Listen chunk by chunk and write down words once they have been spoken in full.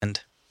And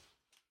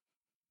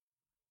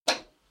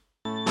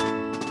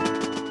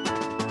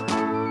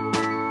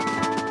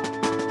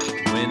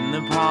when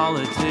the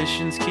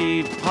politicians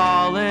keep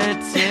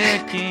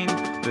politicking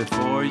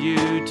before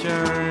you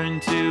turn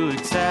to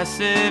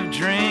excessive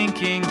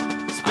drinking,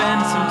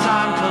 spend some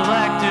time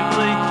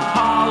collectively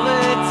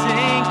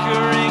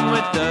politinkering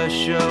with the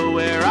show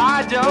where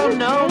I don't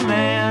know,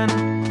 man.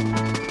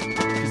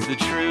 'Cause the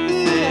truth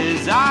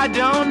is I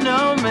don't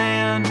know,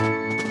 man.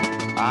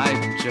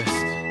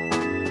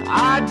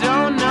 I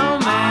don't know,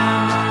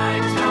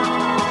 man.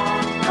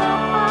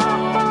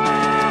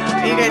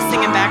 Are you guys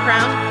singing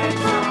background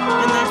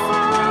in this?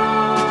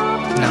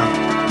 no.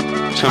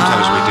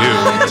 Sometimes we do.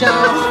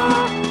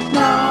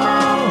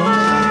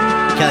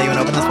 Kelly, you want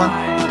to open this one?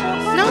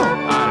 No.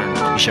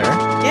 You sure?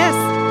 Yes.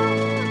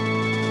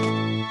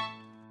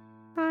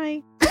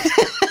 Hi.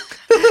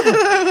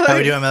 How are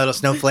we doing, my little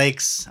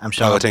snowflakes? I'm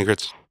Sean.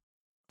 Tinkrets.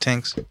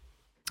 Thanks.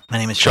 My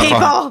name is Sean. Sean.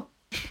 People.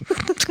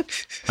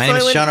 My name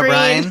is Soylent Sean Green.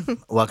 O'Brien.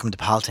 Welcome to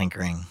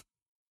Politinkering.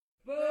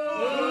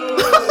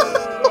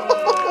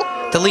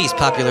 The least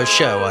popular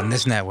show on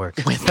this network.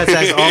 With us,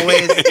 as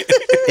always,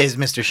 is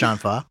Mr. Sean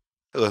Faw,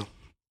 Hello.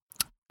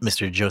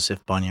 Mr.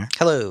 Joseph Bonnier,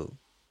 Hello.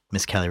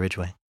 Miss Kelly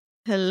Ridgway.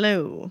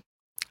 Hello.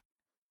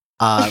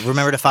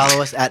 Remember to follow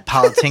us at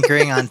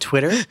Politinkering on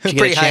Twitter. If you get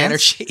Pretty a high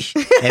chance. energy.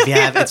 If you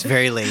have, it's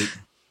very late.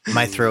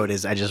 My throat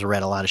is, I just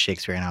read a lot of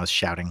Shakespeare and I was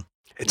shouting.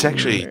 It's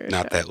actually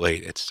not that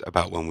late. It's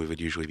about when we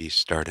would usually be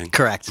starting.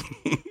 Correct.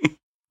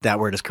 That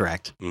word is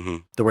correct. Mm-hmm.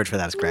 The word for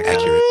that is correct.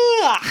 Accurate.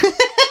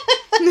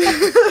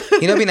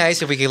 You know, it'd be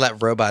nice if we could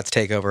let robots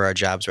take over our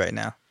jobs right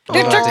now.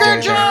 We don't have to do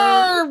anything.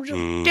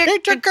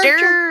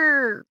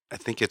 I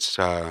think it's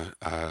the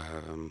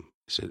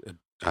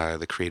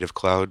Creative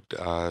Cloud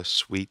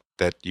suite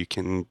that you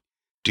can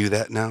do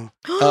that now.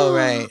 Oh,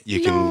 right.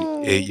 You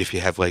can, if you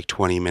have like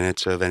 20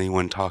 minutes of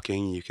anyone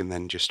talking, you can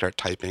then just start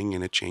typing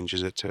and it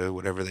changes it to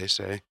whatever they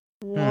say.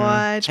 What?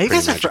 Are you,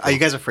 Pretty magical. are you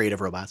guys afraid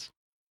of robots?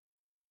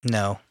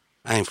 No.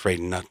 I ain't afraid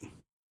of nothing.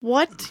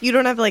 What? You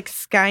don't have like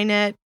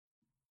Skynet,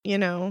 you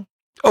know?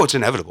 Oh, it's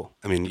inevitable.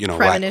 I mean, why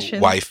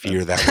Premonition.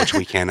 fear that which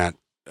we cannot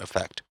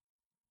affect?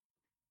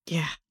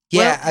 Yeah.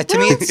 Yeah, Well, to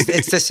me,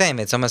 it's the same.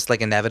 It's almost like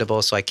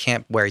inevitable, so I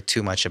can't worry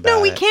too much about it.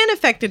 No, we can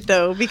affect it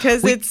though,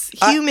 because We- it's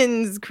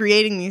humans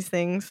creating these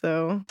things.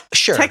 So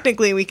Sure.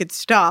 technically, we could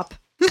stop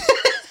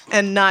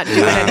and not do Yeah.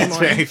 it That's anymore.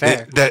 very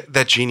fair.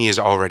 That genie is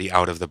already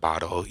out of the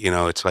bottle.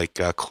 It's like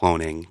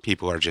cloning.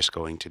 People are just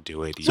going to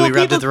do it. So we rubbed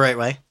people- it the right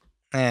way.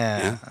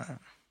 Yeah.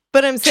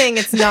 But I'm saying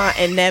it's not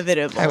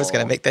inevitable. I was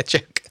going to make that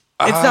joke.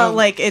 It's not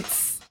like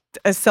it's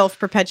a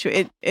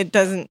self-perpetuate. It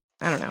doesn't.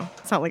 I don't know.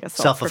 It's not like a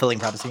Self-fulfilling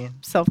prophecy.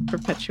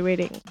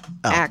 self-perpetuating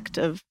Oh. act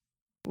of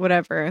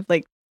whatever.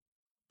 Like,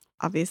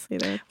 obviously,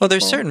 there. Well,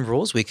 there's certain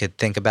rules we could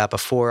think about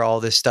before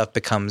all this stuff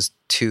becomes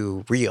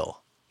too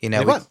real.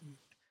 Like what?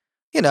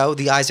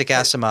 The Isaac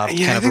Asimov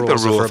Yeah, kind I of think the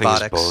rules rule of thing is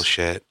robotics.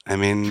 bullshit. I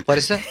mean, What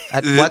is it?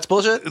 What's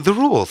bullshit? the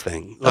rule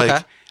thing. Like,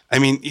 Okay. I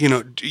mean,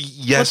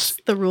 yes. What's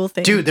the rule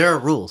thing, Dude, there are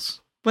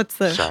rules. What's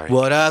the? Sorry.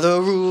 What are the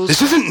rules?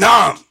 This isn't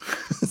Nom.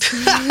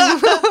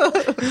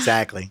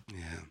 Exactly. Yeah.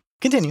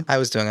 Continue. I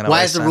was doing it.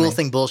 Why is the rule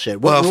thing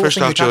bullshit? What Well, rule first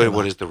thing are you off, talking Joey, about?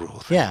 what is the rule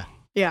thing? Yeah.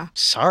 Yeah.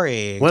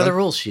 Sorry. What are the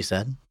rules, she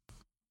said?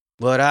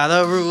 What are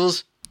the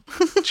rules?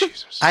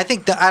 Jesus. I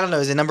think I don't know.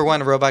 Is it number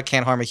one? A robot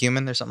can't harm a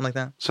human or something like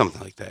that?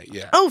 Something like that.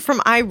 Yeah. Oh, from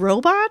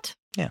iRobot.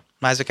 Yeah.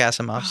 Isaac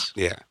Asimov's.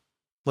 Yeah.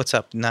 What's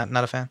up? Not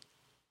a fan.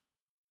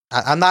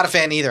 I'm not a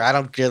fan either.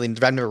 I've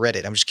never read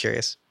it. I'm just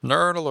curious.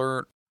 Nerd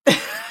alert.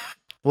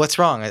 What's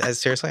wrong?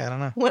 Seriously, I don't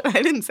know. What?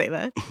 I didn't say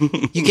that.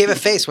 You gave a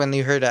face when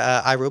you heard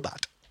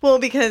iRobot. Well,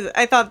 because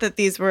I thought that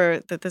this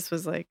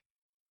was like,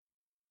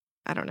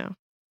 I don't know.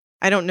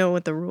 I don't know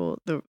what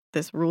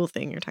this rule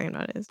thing you're talking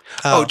about is.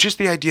 Oh, just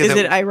the idea Is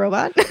that it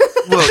iRobot?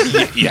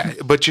 well, yeah,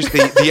 but just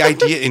the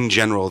idea in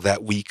general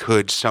that we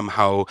could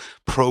somehow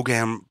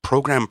program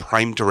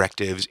prime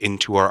directives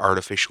into our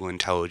artificial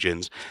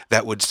intelligence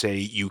that would say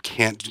you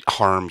can't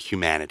harm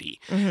humanity.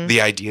 Mhm. The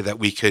idea that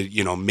we could,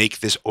 make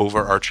this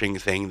overarching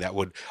thing that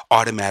would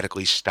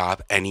automatically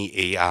stop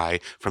any AI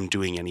from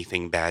doing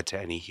anything bad to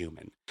any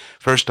human.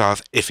 First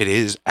off, if it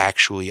is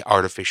actually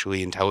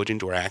artificially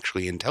intelligent or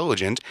actually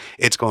intelligent,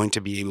 it's going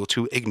to be able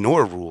to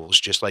ignore rules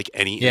just like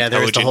any Yeah,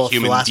 there's the intelligent whole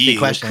human philosophy being.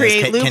 question.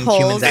 Create Can humans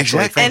loopholes actually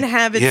Exactly. think? and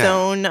have its Yeah.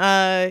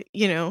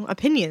 own,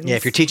 opinions. Yeah,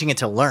 if you're teaching it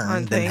to learn,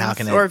 on then things, how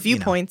can it... or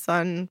viewpoints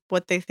on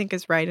what they think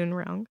is right and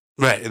wrong.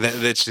 Right,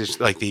 that's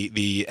just like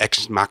the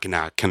ex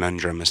machina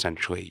conundrum,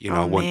 essentially.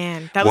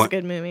 Man, that was one- a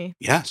good movie.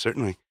 Yeah,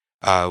 certainly.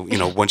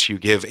 Once you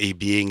give a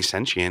being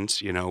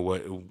sentience,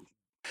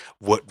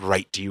 what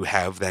right do you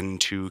have then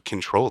to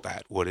control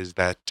that? What is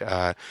that?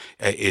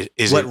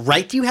 Is What it?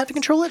 right do you have to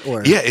control it?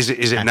 Or Yeah, is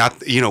it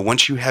not?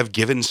 Once you have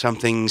given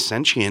something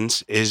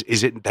sentience,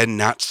 is it then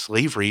not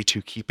slavery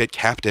to keep it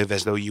captive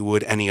as though you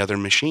would any other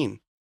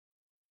machine?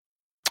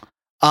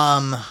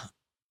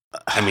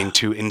 I mean,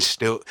 to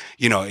instill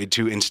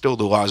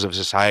the laws of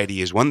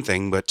society is one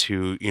thing, but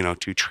to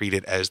treat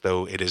it as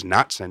though it is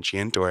not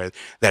sentient or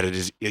that it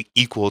is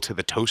equal to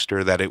the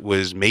toaster that it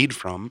was made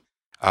from,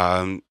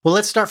 Um, Well,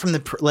 let's start from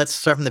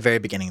the very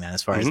beginning then,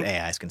 as far as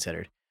AI is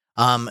considered.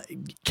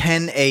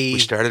 Can we a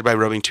started by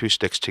rubbing two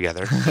sticks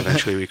together.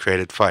 Eventually, we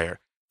created fire.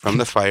 From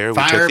the fire, we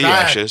Fire took the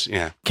back. ashes.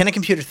 Yeah. can a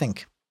computer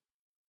think?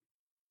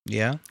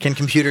 Yeah. Can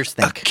computers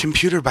A think?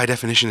 computer, by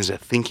definition, is a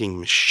thinking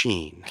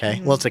machine. Okay.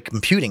 Well, it's a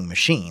computing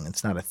machine.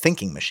 It's not a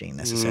thinking machine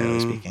necessarily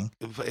Mm. speaking.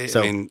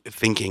 I mean,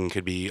 thinking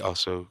could be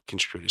also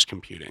construed as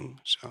computing.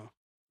 So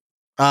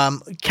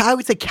I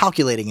would say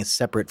calculating is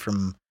separate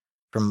from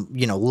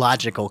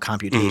logical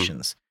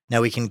computations. Now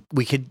we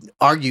could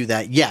argue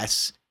that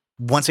yes,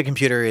 once a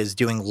computer is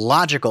doing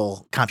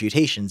logical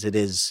computations, it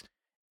is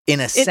in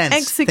a It sense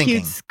executes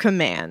thinking.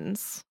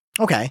 commands.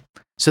 Okay.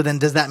 So then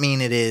does that mean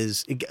it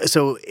is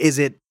so is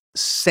it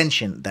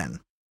sentient then?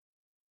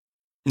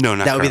 no,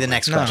 not That would be the currently.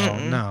 next No,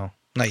 question. no,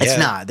 not It's yet.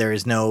 not. There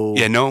is no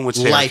Yeah, no one would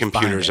say our life behind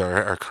computers it.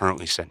 are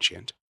currently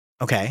sentient.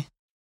 Okay.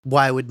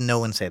 Why would no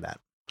one say that?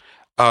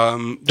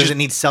 Does Just, it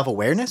need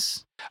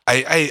self-awareness?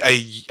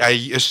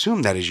 I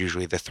assume that is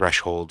usually the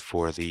threshold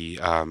for the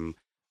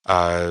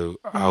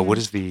what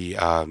is the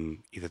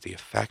either the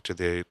effect or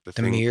the The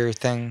thing. mirror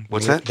thing.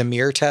 What's Mirror- that? The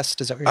mirror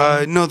test. Is that what you're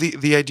saying? No,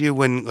 the idea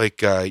when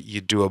like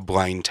you do a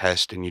blind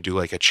test and you do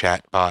like a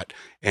chat bot,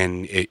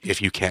 and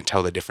if you can't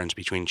tell the difference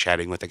between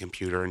chatting with a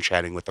computer and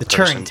chatting with a The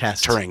person, Turing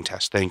test. Turing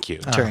test. Thank you.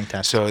 Oh. Turing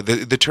test. So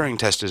the Turing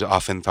test is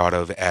often thought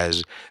of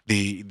as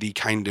the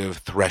kind of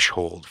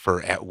threshold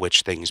for at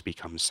which things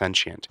become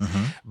sentient.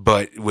 Mhm.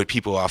 But what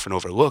people often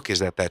overlook is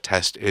that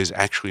test is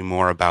actually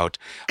more about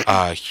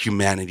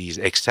humanity's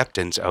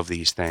acceptance of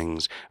these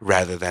things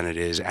rather than it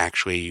is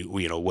actually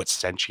what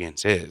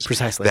sentience is.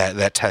 Precisely.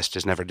 That test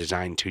is never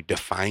designed to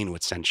define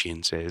what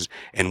sentience is,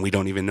 and we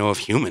don't even know if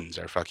humans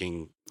are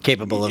fucking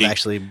Capable of y-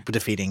 actually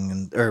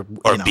defeating or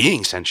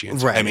being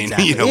sentient. Right. I mean,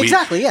 exactly.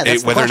 Exactly. Yeah.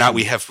 That's the whether or not question.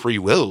 we have free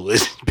will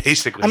is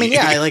basically. I mean,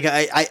 yeah.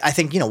 I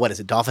think what is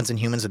it? Dolphins and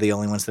humans are the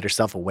only ones that are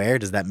self-aware.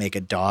 Does that make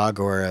a dog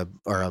or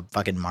a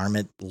fucking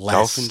marmot less?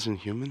 dolphins and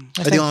humans.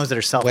 are the only ones that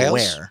are self-aware,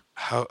 whales?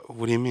 How?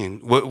 What do you mean?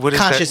 What is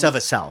conscious that? of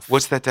a self.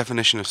 What's that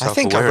definition of I self-aware?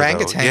 think though?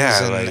 orangutans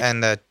Yeah, and, like,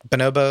 and the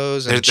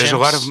bonobos and there's a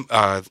lot of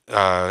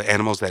chimps.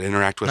 animals that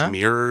interact with No?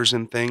 mirrors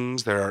and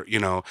things. There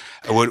are,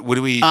 what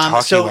are we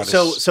talking so about?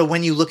 so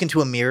when you look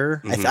into a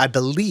mirror, Mhm. I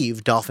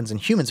believe dolphins and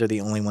humans are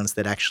the only ones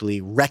that actually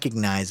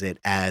recognize it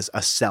as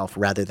a self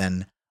rather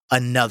than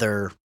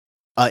another.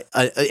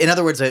 In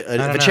other words, I if don't a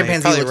know, you're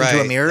chimpanzee probably looked into a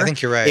right. mirror, I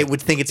think you're right. it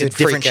would think it's a It'd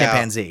freak different out.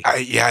 chimpanzee.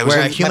 I was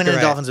Where a in, human might be and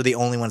right. dolphins are the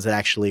only ones that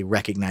actually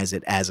recognize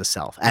it as a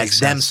self, as Makes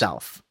sense.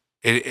 themself.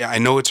 I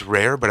know it's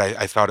rare, but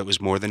I thought it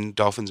was more than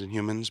dolphins and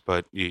humans.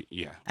 But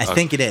yeah, I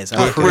think it is. I'm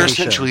we're pretty sure.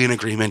 essentially in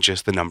agreement.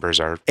 Just the numbers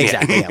are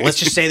Exactly. Yeah. Let's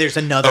just say there's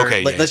another.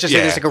 Okay, let's just say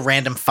yeah. there's like a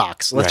random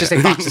fox. Let's just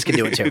Right. say foxes can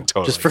do it too,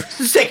 Totally. just for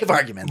the sake of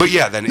argument. But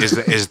yeah, then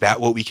is that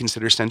what we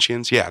consider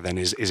sentience? Yeah, then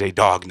is a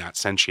dog not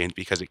sentient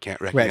because it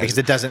can't recognize? right, because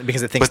it doesn't,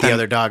 because it thinks But then- the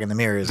other dog in the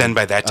mirror is. then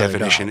by that other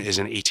definition, dog. is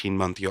an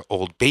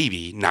 18-month-old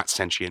baby not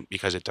sentient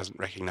because it doesn't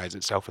recognize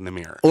itself in the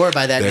mirror? Or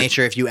by that There-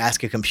 nature, if you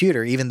ask a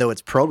computer, even though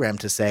it's programmed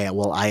to say,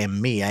 "Well, I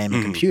am me, I am a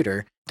Mhm.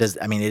 computer," it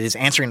is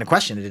answering the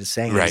question. It is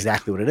saying Right.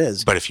 exactly what it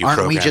is. But if you aren't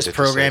we programmed just it to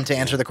say programmed to it,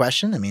 answer yeah. the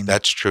question? I mean,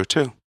 That's true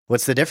too.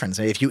 what's the difference?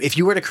 If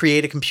you were to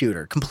create a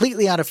computer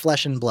completely out of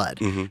flesh and blood,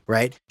 hmm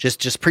right?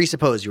 Just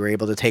presuppose you were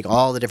able to take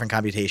all the different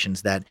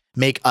computations that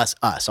make us,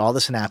 all the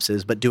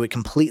synapses, but do it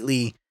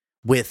completely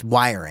with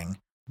wiring.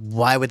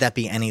 Why would that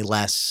be any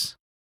less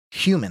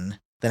human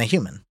than a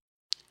human?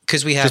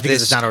 Because we have Just because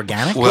this. it's not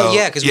organic? Well,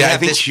 yeah, because we yeah, I have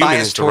think this human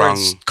bias is the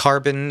towards wrong-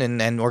 carbon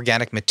and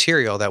organic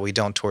material that we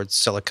don't towards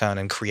silicone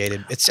and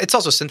created. It's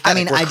also synthetic. I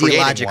mean, We're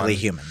creating ideologically one.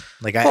 human.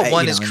 Like Well,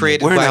 one is in the-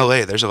 created We're in by-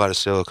 LA. There's a lot of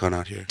silicone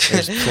out here.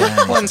 There's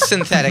plenty. One's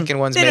synthetic and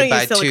one's They made don't by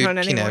use silicone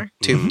two anymore.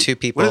 Mhm. two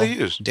people. What do they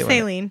use? doing it.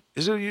 Saline.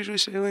 Is it usually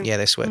saline? Yeah,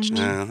 they switched. Mhm.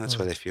 No, that's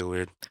why they feel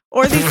weird.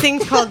 Or these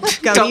things called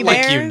gummy Don't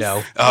bears. like you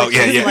know. Oh Which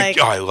yeah, is yeah. like-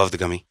 Oh, I love the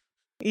gummy.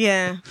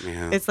 Yeah.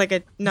 Yeah. It's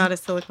like not a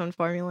silicone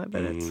formula,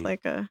 but it's Mm.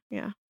 like a,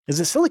 yeah. Is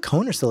it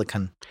silicone or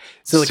silicon?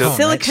 Silicone.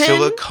 Sil- right? Silicon?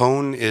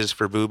 Silicone is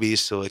for boobies.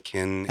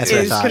 Silicon That's what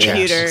I is thought. Yeah.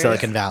 computer.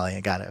 Silicon Valley.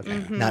 I got it. Okay.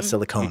 Mhm. Not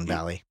Silicon Mhm.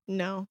 Valley.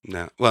 No.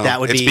 No, well, That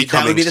would it's be- that would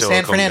becoming be the San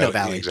Silicon Fernando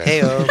Valley.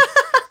 Exactly. Heyo.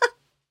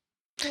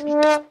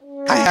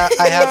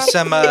 I have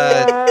some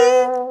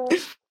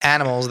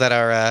animals that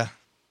are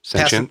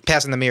Sentient.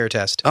 passing the mirror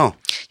test. Oh,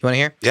 You want to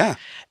hear? yeah.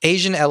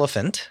 Asian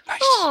elephant,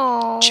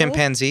 Nice.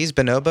 chimpanzees,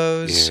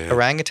 bonobos, Yeah.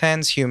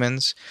 orangutans,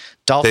 humans, The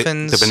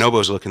dolphins,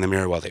 bonobos look in the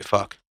mirror while they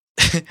fuck.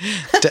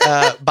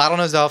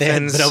 bottlenose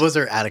dolphins, Bonobos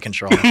are out of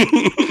control.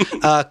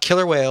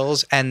 killer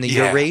whales, and the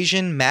Yeah.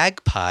 Eurasian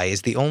magpie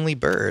is the only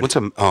bird, What's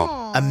a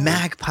A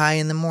magpie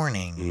in the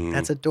morning. Mm.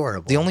 That's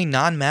adorable. the only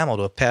non-mammal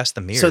to have passed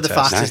the mirror So the test.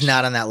 fox Nice. is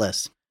not on that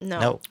list. No.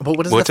 No, But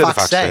what does what the did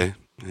fox, say?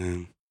 Yeah.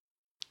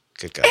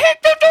 good God.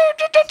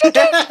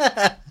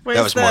 Where's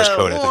was Morse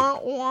code, I think. wah,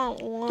 wah,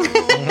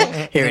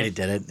 wah? He already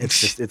did it. It's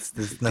just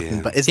there's nothing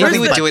Yeah. but it's He nothing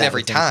would but do it that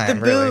every with him. time.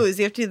 The really. booze.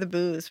 You have to do the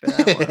booze for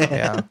that one.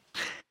 Yeah.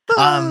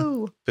 Um,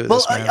 Boo. Boo Well,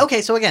 this man.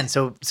 okay, so again,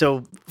 so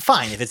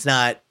fine. If it's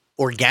not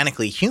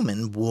organically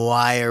human,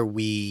 why are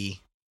we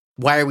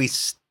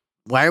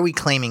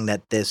claiming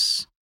that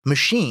this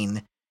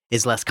machine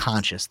is less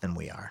conscious than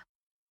we are.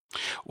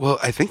 Well,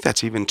 I think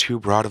that's even too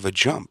broad of a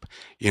jump.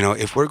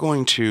 If we're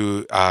going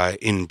to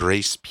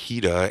embrace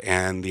PETA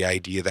and the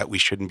idea that we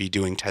shouldn't be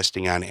doing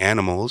testing on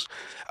animals,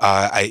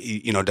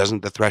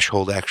 doesn't the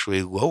threshold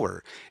actually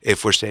lower?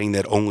 If we're saying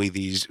that only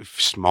these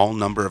small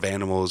number of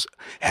animals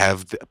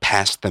have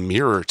passed the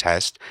mirror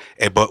test,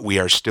 but we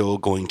are still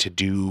going to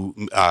do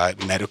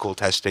medical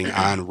testing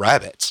on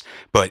rabbits,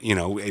 but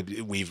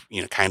we've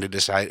kind of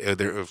decided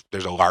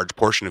there's a large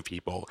portion of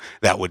people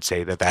that would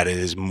say that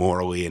is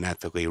morally and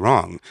ethically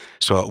wrong.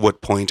 So at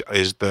what point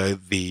is the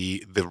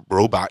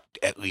robot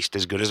at least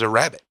as good as a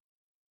rabbit?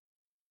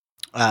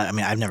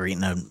 I've never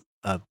eaten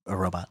a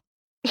robot.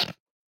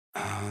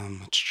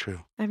 That's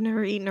true. I've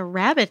never eaten a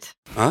rabbit.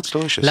 Oh, that's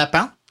delicious.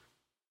 Lapin?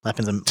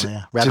 Rabbit's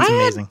I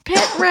amazing. had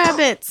pet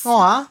rabbits.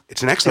 Aw.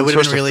 It's an It excellent would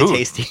have source been of really food.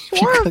 tasty. if you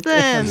 4 of cooked it.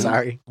 I'm them.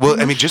 sorry. Well,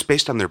 just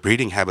based on their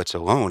breeding habits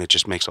alone, it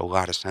just makes a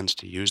lot of sense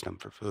to use them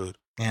for food.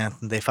 Yeah,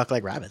 they fuck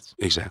like rabbits.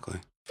 Exactly.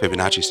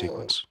 Fibonacci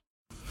sequence.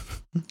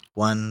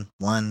 1,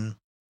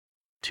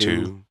 2,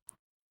 2.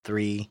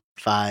 3,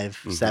 5,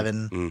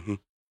 7. Mm-hmm.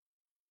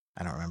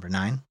 I don't remember.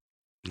 9?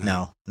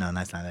 No,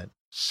 that's not it.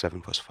 7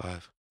 plus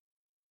 5.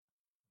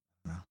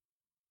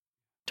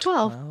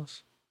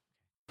 12.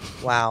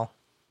 Wow.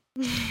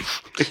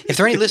 If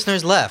there are any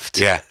listeners left,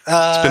 Yeah.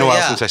 It's been a while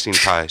yeah. since I've seen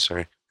pie.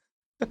 Sorry.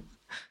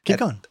 Keep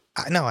going.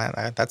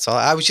 I that's all.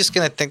 I was just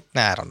gonna think.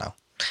 I don't know.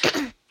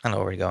 I don't know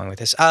where we're going with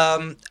this. I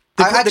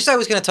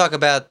was going to talk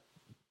about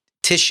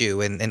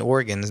tissue and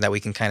organs that we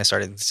can kind of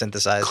start to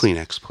synthesize.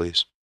 Kleenex,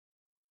 please.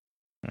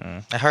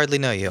 I hardly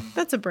know you.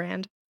 That's a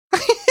brand.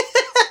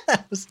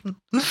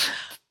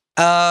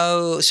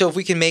 So if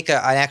we can make an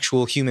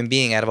actual human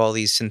being out of all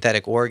these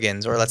synthetic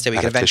organs, or let's say we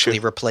Out can of eventually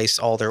tissue? replace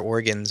all their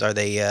organs, are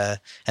they? And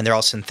they're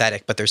all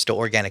synthetic, but they're still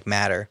organic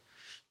matter.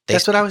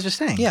 That's what I was just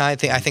saying. Yeah, I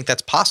think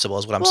that's possible.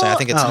 Is what I'm saying. I Well-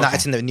 think it's Oh, not. okay.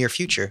 It's in the near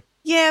future.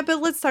 Yeah,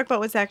 but let's talk about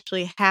what's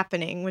actually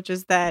happening, which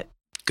is that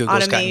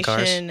Google's gotten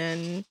cars. automation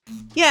and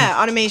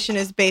automation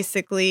is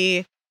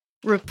basically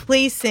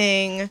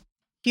replacing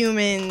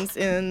humans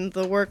in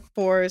the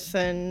workforce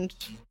and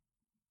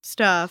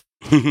stuff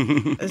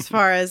as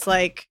far as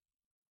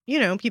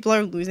people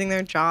are losing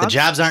their jobs. The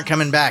jobs aren't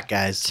coming back,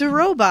 guys. to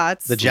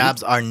robots. The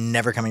jobs are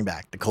never coming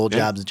back. The cold Yeah.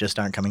 jobs just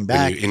aren't coming When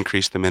back. you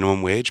increase the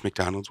minimum wage,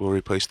 McDonald's will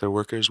replace their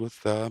workers with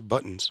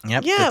buttons.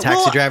 Yep. Yeah, the taxi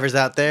well, drivers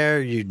out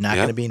there, you're not Yep.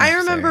 going to be I necessary.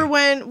 remember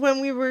when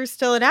we were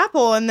still at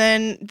Apple, and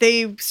then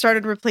they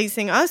started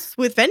replacing us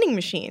with vending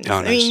machines. Oh,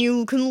 I nice. mean,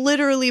 you can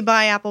literally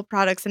buy Apple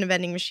products in a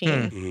vending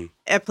machine Mhm.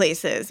 at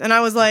places, and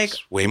I was like,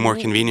 It's way more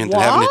convenient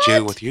than having to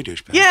deal what? with you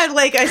douchebags. yeah,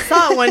 I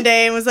saw it one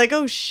day and was like,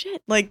 oh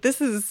shit,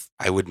 this is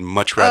I would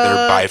much rather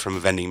buy from a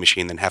vending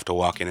machine than have to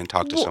walk in and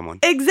talk to Well, someone.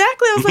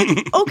 Exactly. I was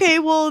like, okay,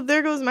 well,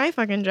 there goes my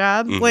fucking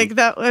job.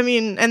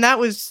 Mhm. And that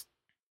was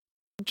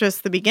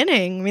just the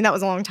beginning. I mean, that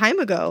was a long time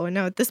ago. And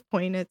now at this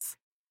point,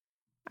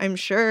 I'm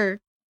sure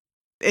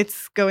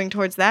it's going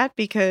towards that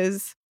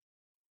because,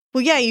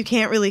 well, yeah, you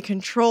can't really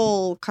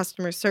control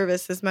customer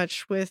service as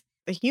much with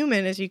a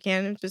human as you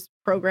can just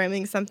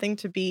programming something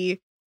to be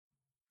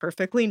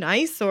perfectly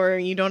nice, or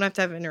you don't have to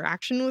have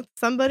interaction with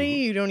somebody.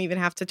 You don't even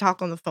have to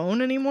talk on the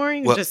phone anymore. You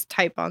can Well- just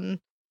type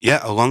on. Yeah,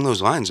 along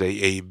those lines,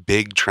 a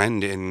big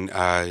trend in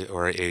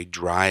or a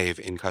drive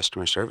in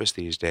customer service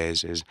these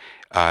days is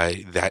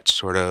that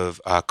sort of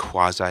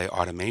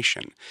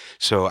quasi-automation.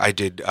 So I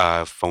did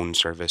phone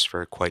service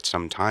for quite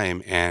some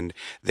time, and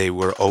they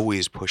were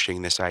always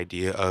pushing this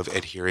idea of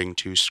adhering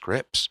to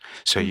scripts.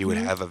 So you would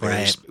Mhm. have a very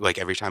Right. like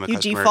every time a You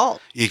customer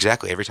default.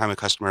 Exactly. Every time a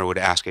customer would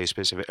ask a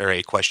specific or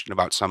a question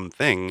about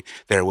something,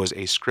 there was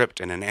a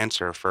script and an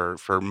answer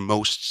for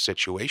most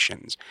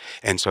situations.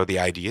 And so the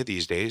idea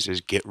these days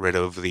is get rid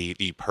of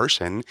the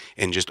person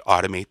and just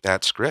automate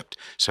that script.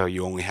 So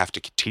you only have to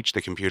teach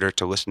the computer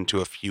to listen to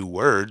a few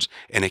words,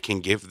 and it can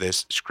give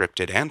this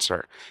scripted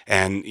answer.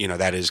 And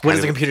that is What kind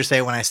does the of computer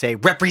say when I say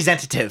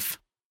representative?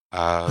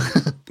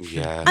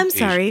 yeah. I'm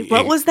sorry.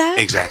 What was that?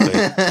 Exactly.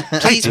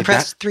 Please did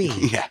press not- 3.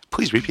 Yeah.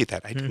 Please repeat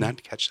that. I did Mhm.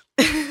 not catch.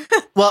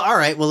 Well, all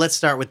right. Well, let's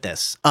start with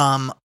this.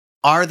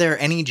 Are there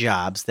any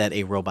jobs that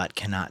a robot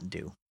cannot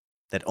do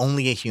that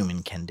only a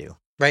human can do?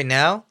 Right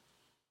now,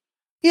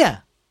 Yeah.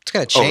 it's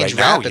going to Oh, change right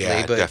now, rapidly,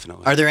 yeah, but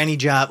definitely. Are there any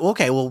job?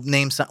 Okay, well,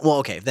 name some. Well,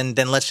 okay, then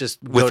let's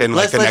just go Within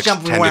like let's the next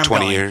jump from 10 where to I'm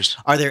 20 going. years.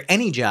 Are there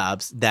any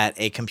jobs that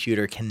a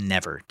computer can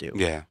never do?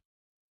 Yeah.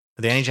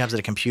 Are there any jobs that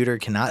a computer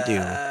cannot do?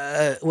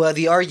 well,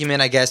 the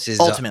argument, I guess, is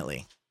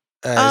Ultimately,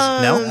 Um,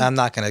 I'm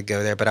not going to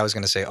go there, but I was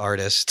going to say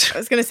artist. I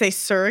was gonna say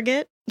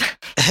surrogate.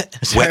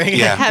 Sorry.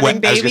 Yeah.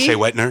 Having I was gonna say baby?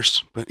 wet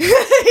nurse, but yeah.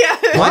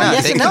 Why not?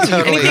 Yes They and can no.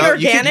 totally- Anything you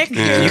organic?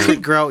 Yeah. You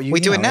could grow. We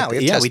do it now. We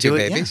have yeah, test we do tube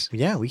it. babies.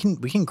 Yeah, we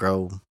can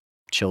grow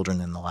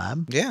children in the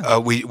lab. Yeah.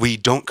 we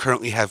don't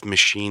currently have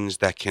machines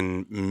that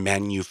can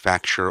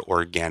manufacture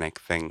organic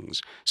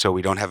things. So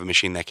we don't have a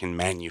machine that can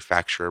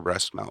manufacture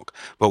breast milk,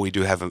 but we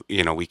do have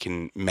we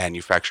can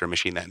manufacture a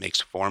machine that makes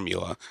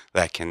formula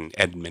that can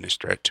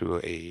administer it to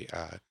a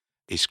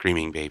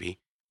screaming baby.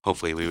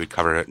 Hopefully, we would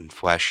cover it in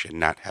flesh and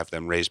not have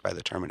them raised by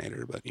the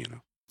Terminator. But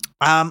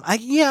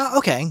Yeah.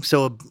 Okay.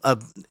 So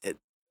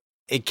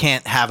it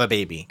can't have a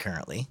baby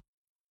currently.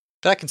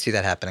 But I can see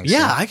that happening.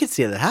 Yeah, soon. I could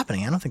see that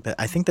happening.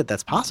 I think that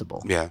that's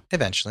possible. Yeah.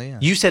 Eventually. Yeah.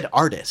 You said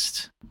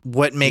artist.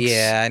 What makes?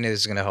 Yeah, I knew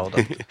this was gonna hold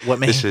up. What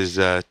makes? This is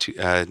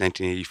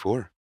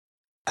 1984.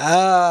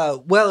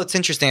 Well, it's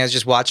interesting. I was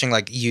just watching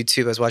like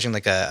YouTube. I was watching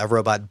like a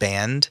robot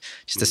band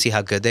just to see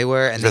how good they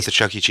were. Is And that the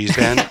Chuck E. Cheese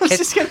band? I was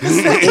just gonna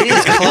say. It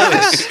is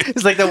close.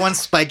 It's like the one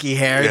spiky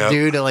hair Yeah.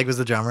 dude that like was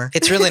the drummer.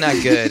 It's really not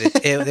good.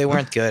 They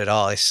weren't good at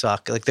all. They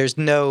suck. Like there's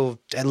no,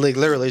 like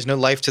literally, there's no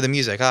life to the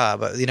music.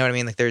 But you know what I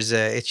mean? Like there's no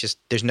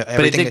But it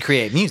everything. did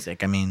create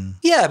music. I mean,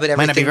 Yeah, but it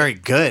might not be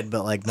everything. very good,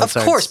 but like Of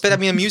Mozart's- course, but I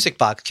mean, a music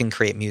box can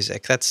create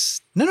music.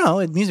 That's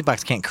no, Music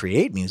Box can't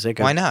create music.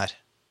 why not.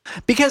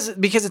 Because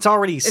it's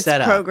already set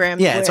up.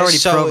 programmed Yeah, it's with- already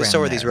So programmed.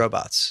 so are these there.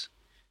 robots.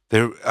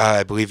 There,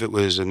 I believe it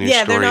was a news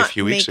Yeah, they're story a not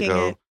few weeks making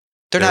ago. it.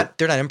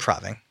 They're not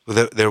improving.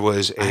 There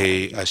was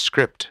a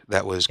script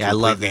that was Yeah, I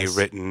love completely this.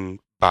 written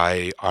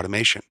by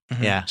automation.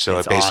 Yeah, So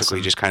it's it basically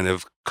awesome. just kind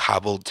of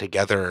cobbled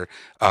together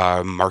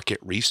market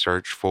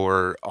research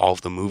for all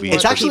of the movies.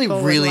 It's What actually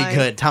people would really like.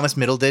 good. Thomas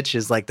Middleditch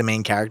is like the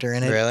main character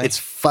in it. Really? It's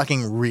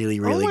fucking really,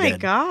 really Oh my good.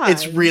 God.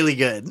 It's really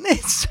good.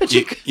 It's such a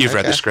You, good. you've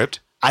read the Okay. script?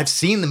 I've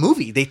seen the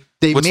movie. They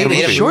What's made the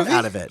a movie? short Movie?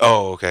 out of it.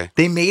 Oh, okay.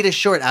 They made a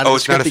short out Oh, of the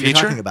it's not script a that you're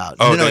feature? talking about.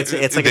 Oh, no, they- it's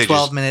like they a just-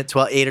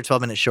 8 or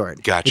 12 minute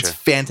short. Gotcha. It's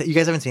fantastic. You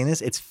guys haven't seen this?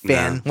 It's No.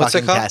 fan What's it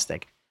fucking called?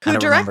 tastic. Who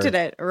directed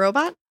it? A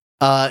robot?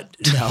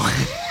 No.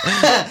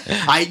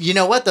 You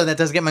know what though? That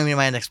does get me to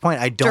my next point.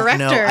 I don't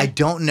know. Director. I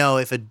don't know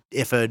if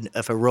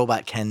a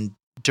robot can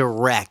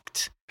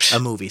direct a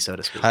movie, so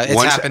to speak.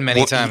 It's happened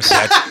many times.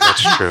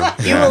 That's true.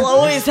 You will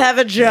always have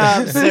a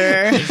job,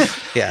 sir.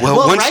 Yeah. Well,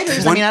 well, once-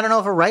 writers. I one- mean, I don't know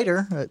if a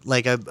writer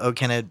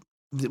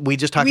we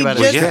just talked We about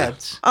just- it. Yeah.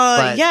 Scripts,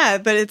 but- Yeah,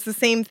 but it's the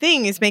same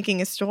thing as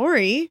making a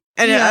story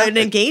and Yeah. an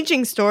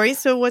engaging story.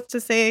 So what's to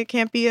say it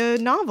can't be a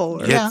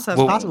novel or Yeah,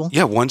 something? possible.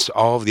 Yeah, once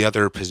all of the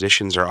other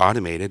positions are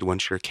automated,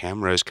 once your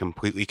camera is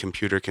completely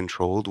computer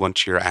controlled,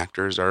 once your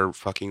actors are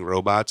fucking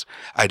robots,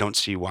 I don't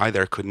see why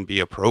there couldn't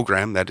be a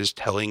program that is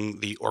telling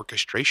the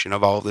orchestration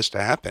of all of this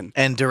to happen.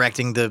 and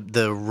directing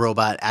the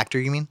robot actor.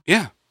 You mean?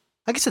 Yeah.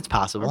 I guess it's Or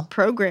possible.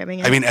 programming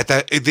it. I mean,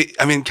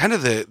 kind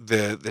of I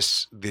Then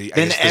guess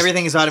this-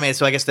 everything is automated.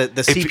 So I guess the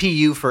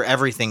CPU for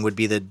everything would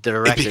be the it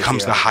director.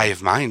 becomes the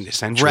hive mind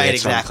essentially. Right, at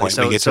some exactly. point.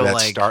 So- we get so, to that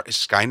like-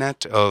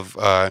 Skynet of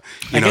I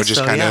guess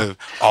just so, kind yeah. of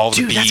all the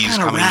Dude, bees that's kind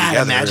of coming rad.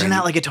 together. Imagine and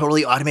that, like a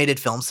totally automated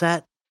film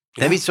set.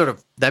 Yeah. That'd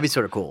be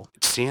sort of cool.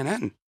 It's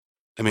CNN.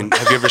 I mean,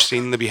 have you ever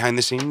seen the behind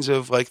the scenes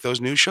of like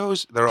those news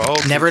shows? They're all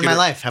Never in my computer-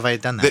 life have I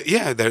done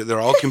that. They're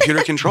all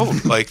computer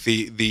controlled. Like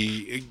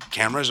the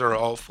cameras are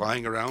all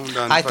flying around.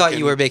 On I thought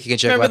you were fucking- making a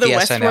joke Remember about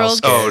the the SNL Westworld?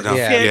 skit. Oh, no.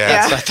 Yeah, Yeah.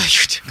 that's what I thought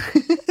you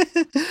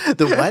were doing.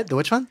 The what? The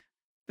which one?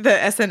 the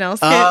SNL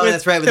skit. Oh, with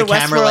that's right. With the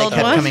camera like Westworld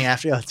kept one. coming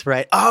after you. Oh, that's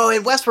right. Oh,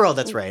 in Westworld,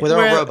 that's right. Well, they're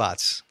all Where-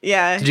 robots.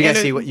 Yeah. Did you guys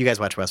and see it- what you guys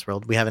watch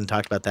Westworld? We haven't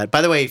talked about that.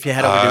 By the way, if you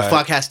head over to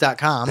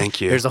flockcast.com,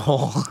 thank you. There's a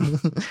whole.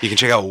 You can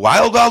check out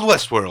Wild Wild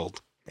Westworld.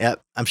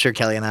 Yep, I'm sure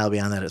Kelly and I will be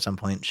on that at some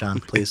point.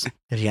 Sean, please,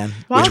 if you can.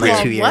 Wild Which way,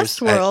 Wild 2 years.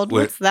 Westworld.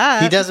 Where- What's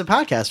that? He does a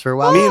podcast for a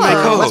while. Me and my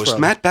Oh. co-host Westworld.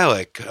 Matt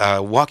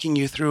Bellick, walking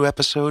you through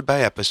episode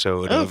by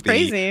episode Oh, of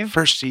crazy. the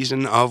first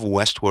season of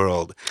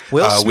Westworld.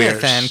 Will we're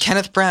Smith and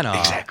Kenneth Branagh.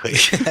 Exactly.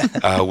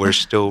 We're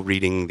still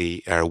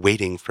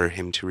waiting for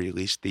him to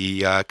release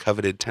the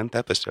coveted 10th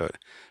episode.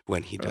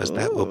 When he does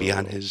that, we'll be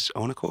on Ooh. his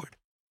own accord.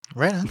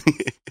 Right on.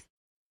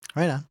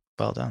 Right on.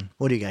 Well done.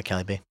 What do you got,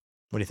 Kelly B?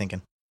 What are you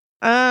thinking?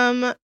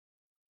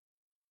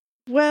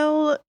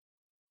 Well,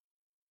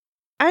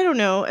 I don't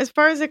know. As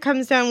far as it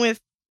comes down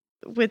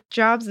with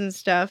jobs and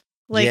stuff,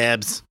 like,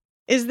 Yebs.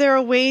 is there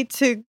a way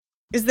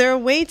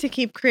to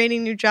keep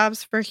creating new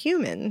jobs for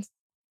humans?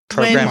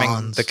 Programming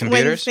When- the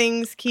computers. When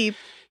things keep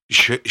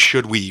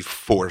Should we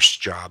force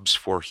jobs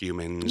for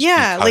humans?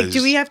 Yeah, like do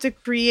because- we have to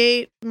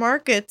create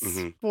markets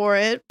Mhm. for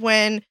it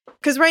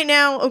because right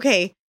now,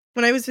 okay,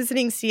 when I was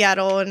visiting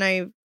Seattle and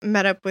I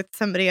met up with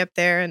somebody up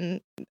there and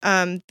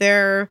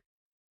their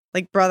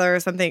like brother or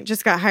something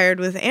just got hired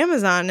with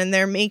Amazon and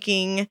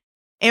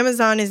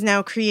Amazon is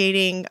now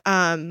creating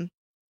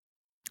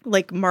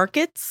like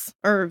markets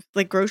or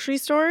like grocery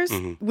stores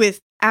Mhm. with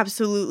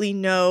absolutely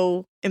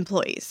no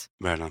employees.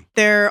 Right on.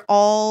 They're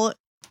all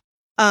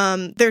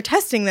they're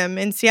testing them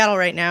in Seattle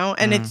right now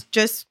and Mhm. it's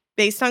just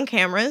based on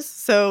cameras,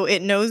 so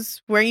it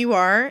knows where you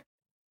are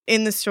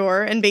in the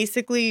store and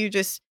basically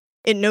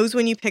it knows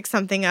when you pick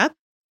something up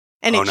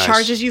and Oh, it nice.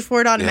 charges you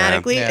for it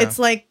automatically. Yeah. It's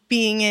like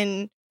being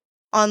in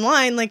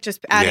online, like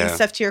just adding Yeah.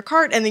 stuff to your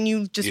cart and then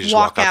you just, You just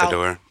walk out out. the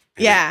door. and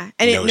Yeah,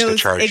 and it knows to knows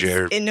charge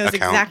your it knows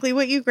account. exactly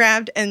what you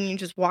grabbed and you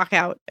just walk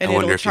out and I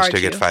wonder it'll if you charge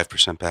still get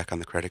 5% back on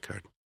the credit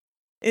card.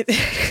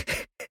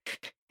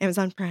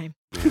 Amazon Prime.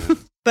 Yeah.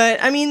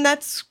 But I mean,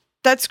 that's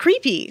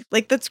creepy.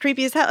 Like that's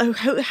creepy as hell.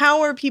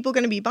 How are people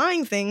going to be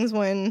buying things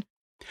when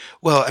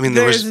Well, I mean,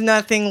 there there's was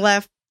nothing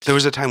left? There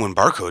was a time when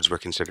barcodes were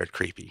considered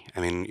creepy.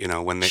 I mean,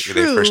 when they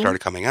True. first started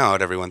coming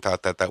out, everyone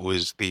thought that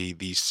was the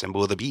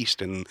symbol of the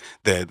beast and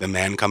the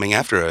man coming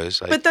after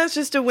us. Like, But that's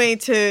just a way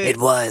to.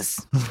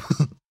 was.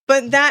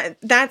 But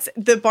that's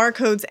the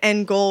barcode's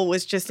end goal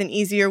was just an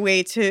easier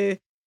way to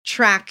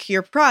track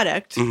your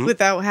product Mhm.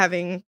 without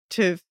having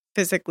to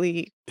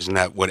physically. Isn't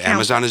that what Count.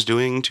 Amazon is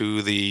doing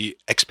to the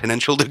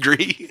exponential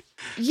degree?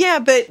 Yeah,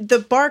 but the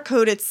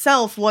barcode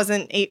itself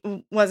wasn't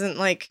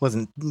like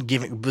wasn't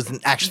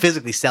actually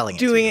physically selling it.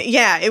 to doing you. it.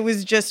 Yeah, it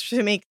was just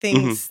to make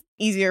things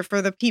easier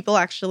for the people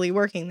actually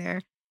working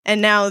there.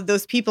 And now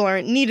those people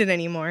aren't needed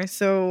anymore.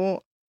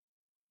 So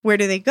where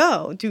do they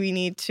go? Do we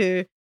need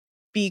to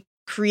be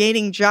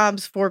creating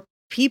jobs for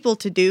people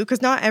to do?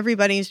 Because not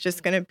everybody's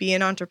just going to be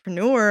an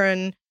entrepreneur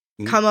and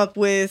Mm. come up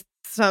with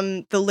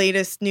the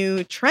latest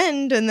new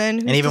trend. And then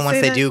And even once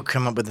they do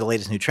come up with the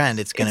latest new trend,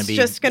 it's going to be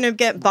just going to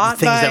get bought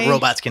things by that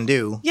robots can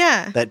do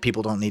Yeah, that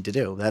people don't need to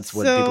do. That's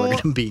what people are So- going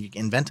to be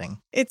inventing.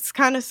 it's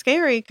kind of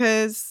scary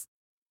because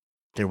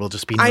There will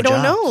just be no I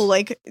don't jobs. know.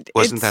 Like,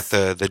 Wasn't that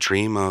it's- the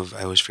dream of,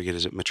 I always forget,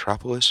 is it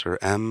Metropolis or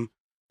M?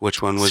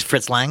 Which one Was was?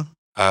 Fritz Lang?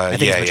 I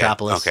think it's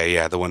Metropolis. Okay,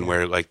 yeah, the one Yeah.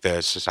 where like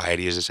the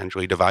society is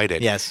essentially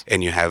divided, Yes.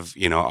 and you have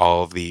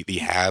all of the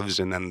haves,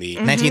 and then the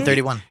Mhm.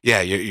 1931.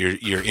 yeah,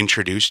 you're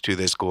introduced to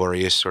this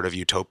glorious sort of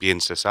utopian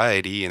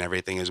society, and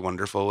everything is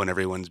wonderful, and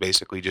everyone's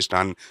basically just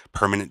on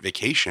permanent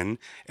vacation,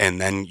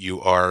 and then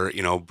you are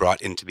brought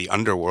into the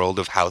underworld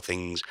of how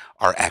things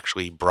are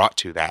actually brought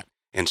to that.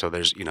 And so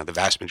there's, the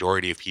vast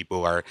majority of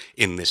people are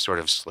in this sort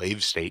of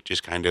slave state,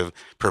 just kind of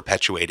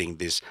perpetuating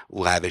this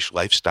lavish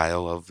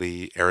lifestyle of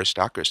the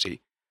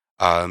aristocracy.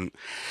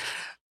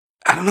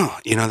 I don't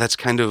know, that's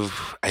kind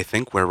of, I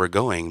think, where we're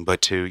going,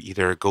 but to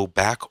either go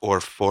back or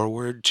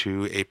forward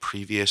to a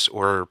previous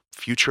or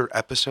future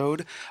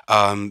episode,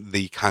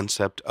 the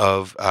concept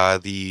of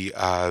the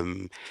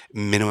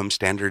minimum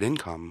standard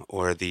income,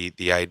 or the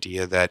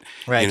idea that,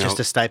 Right. You know-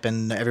 Just a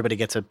stipend. Everybody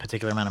gets a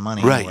particular amount of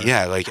money. right, or-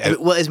 yeah, like,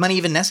 Well, is money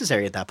even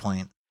necessary at that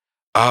point?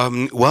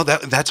 well,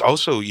 that's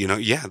also,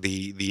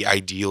 the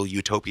ideal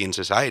utopian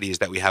society is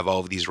that we have all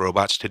of these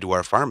robots to do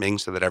our farming,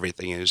 so that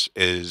everything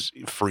is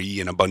free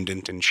and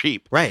abundant and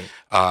cheap. Right.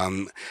 I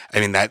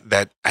mean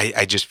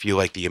I just feel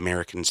like the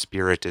American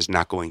spirit is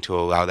not going to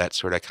allow that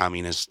sort of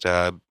communist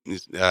way.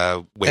 They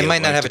of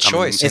might not life have to a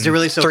come in. choice. Is it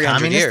really so 300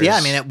 communist? Yeah, I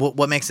years. mean,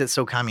 what makes it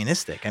so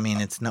communistic? I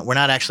mean, it's not. We're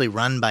not actually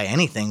run by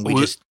anything. We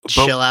Well, just but-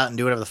 chill out and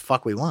do whatever the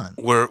fuck we want.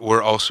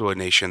 We're also a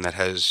nation that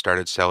has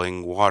started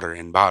selling water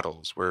in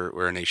bottles.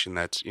 We're a nation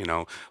that's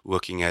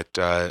looking at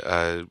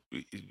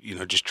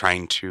just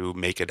trying to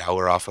make a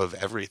dollar off of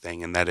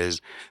everything, and that is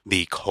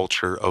the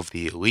culture of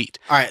the elite.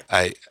 All right.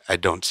 I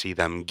don't see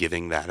them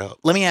giving that up.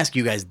 Let me ask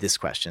you guys this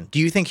question: do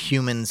you think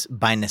humans,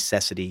 by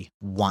necessity,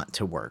 want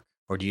to work,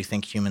 or do you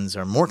think humans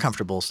are more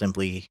comfortable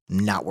simply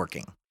not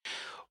working?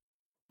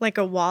 like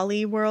a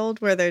Wall-E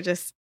world where they're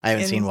just I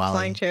haven't in seen flying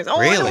Wall-E. chairs. Oh,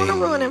 I don't want to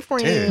Really? ruin it for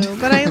Dude. you,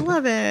 but I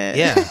love it.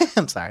 Yeah.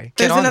 I'm sorry.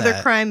 There's Get on another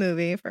that. crime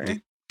movie for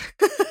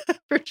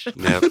for sure.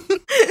 Yep.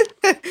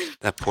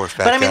 That poor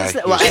fat But I mean, guy it's-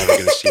 who's well, never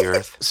going to see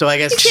Earth. So I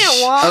guess You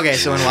can't walk. Okay,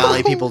 so in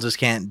Wall-E, people just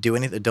can't do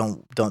anything.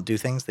 Don't do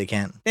things. They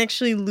can't. They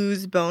actually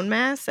lose bone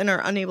mass and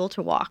are unable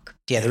to walk.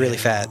 Yeah, they're really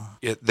fat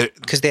Yeah, they're,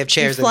 because they have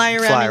chairs fly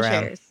that around fly in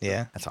around. chairs.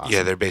 Yeah. That's awesome.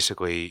 yeah, they're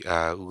basically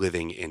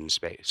living in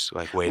space,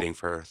 like waiting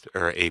for Earth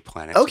or a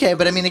planet. to Okay, be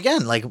but I born. mean,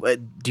 again, like,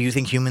 do you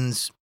think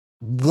humans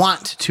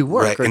want to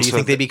work, Right, or and do you so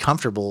think they'd be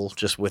comfortable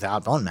just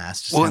without bone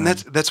mass? Just Well, and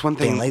kinda- that's one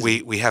being thing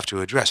lazy. we have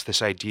to address.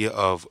 This idea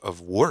of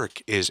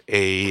work is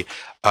a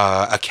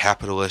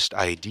capitalist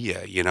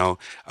idea.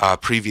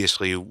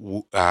 Previously,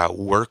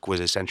 work was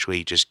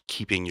essentially just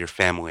keeping your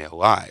family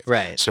alive.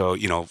 right. So,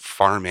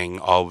 farming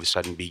all of a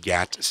sudden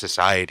begat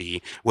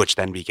society, which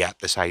then begat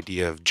this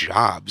idea of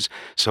jobs.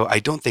 So I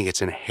don't think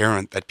it's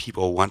inherent that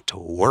people want to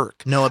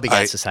work. Noah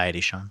begat I-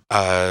 society, Sean.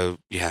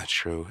 Yeah,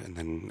 true. And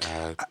then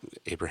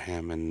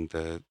Abraham and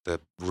the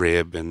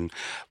rib and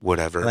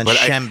whatever. And then But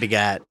Shem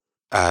begat.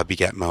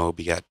 begat Mo,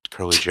 begat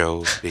Curly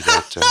Joe,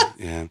 begat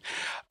yeah.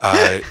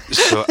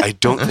 So I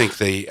don't think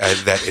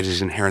that it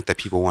is inherent that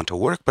people want to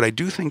work, but I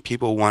do think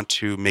people want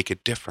to make a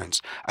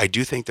difference. I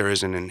do think there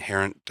is an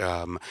inherent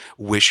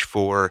wish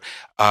for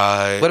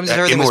What if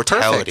everything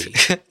immortality.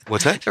 was perfect?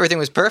 What's that? Everything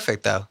was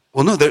perfect though.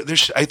 Well, no,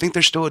 I think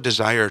there's still a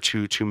desire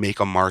to make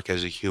a mark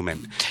as a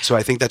human. So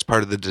I think that's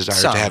part of the desire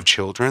Some. to have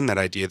children, that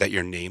idea that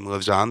your name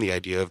lives on, the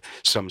idea of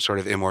some sort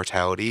of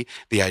immortality,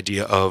 the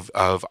idea of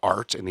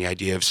art, and the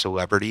idea of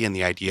celebrity, and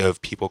the idea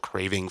of people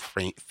craving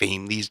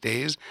fame these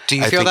days. Do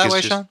you I feel think that it's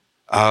way, just-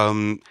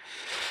 Sean?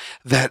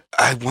 That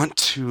I want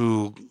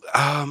to,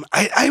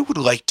 I would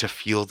like to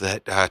feel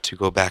that, to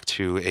go back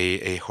to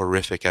a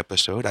horrific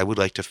episode, I would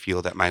like to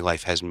feel that my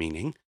life has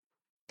meaning.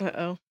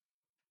 Uh-oh.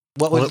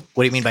 What would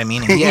What do you mean by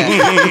meaning?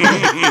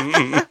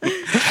 Yeah.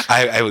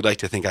 I would like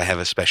to think I have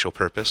a special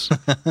purpose.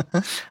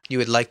 you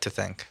would like to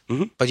think,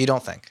 Mhm. but you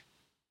don't think?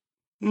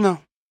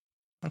 No.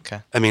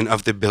 Okay. I mean,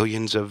 of the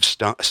billions of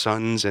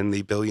suns and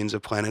the billions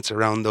of planets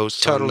around those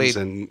suns, Totally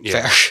and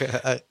yeah,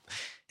 Fair.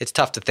 It's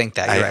tough to think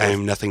that. You're I right.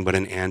 am nothing but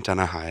an ant on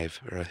a hive,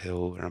 or a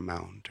hill, or a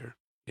mound, or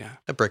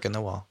A brick in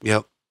the wall.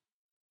 yep.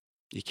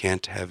 You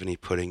can't have any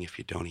pudding if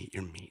you don't eat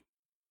your meat.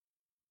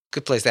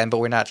 Good place to end, but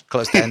we're not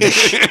close to ending.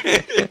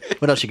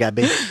 What else you got,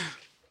 babe?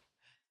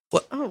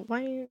 Oh,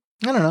 why?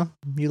 I don't know.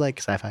 You like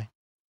sci-fi?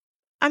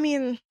 I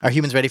mean, Are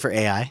humans ready for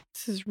AI?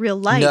 this is real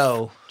life.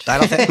 No, I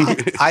don't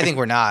think. I think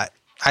we're not.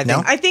 I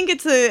No? think I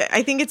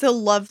think it's a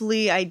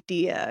lovely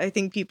idea. I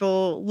think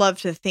people love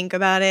to think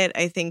about it.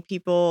 I think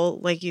people,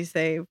 like you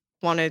say,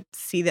 want to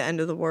see the end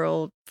of the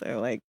world. They're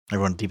like,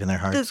 Everyone deep in their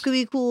hearts. this could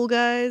be cool,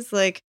 guys.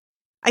 Like,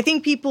 I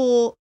think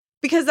people,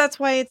 because that's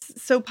why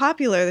it's so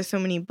popular. There's so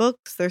many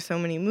books, there's so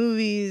many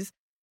movies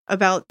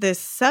about this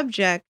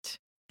subject.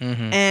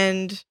 Mhm.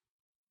 And,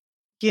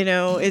 you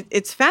know,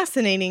 it's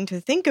fascinating to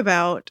think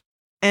about,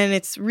 and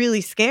it's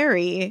really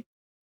scary.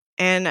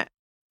 And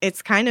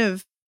it's kind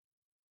of,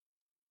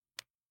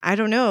 I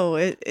don't know.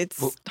 It's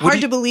Well, what hard do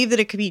you- to believe that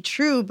it could be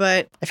true,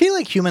 but I feel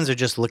like humans are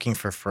just looking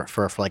for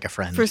like a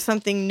friend. for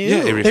something new. Yeah,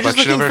 it They're just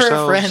reflection looking of for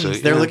ourselves, friends.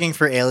 so, They're yeah. looking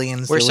for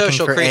aliens. We're They're looking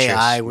social for creatures,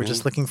 AI. We're yeah.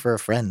 just looking for a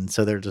friend.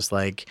 So they're just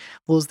like,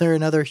 well, is there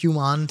another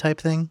human type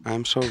thing?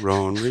 I'm so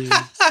lonely.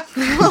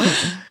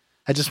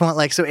 I just want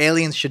like, so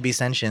aliens should be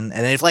sentient.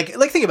 And if like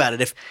think about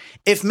it.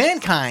 If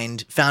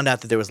mankind found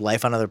out that there was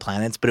life on other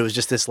planets, but it was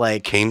just this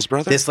like Kane's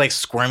brother? this like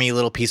squirmy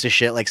little piece of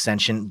shit, like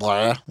sentient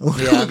blah,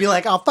 Yeah. we'd be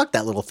like, oh fuck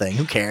that little thing.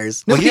 Who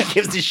cares? Well, Nobody yeah.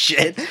 gives a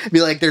shit.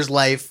 Be like, there's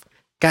life,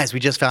 guys.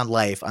 We just found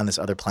life on this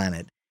other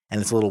planet,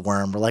 and it's a little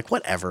worm. We're like,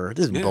 whatever.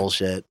 This is Yeah.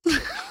 bullshit.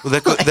 Well,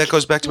 that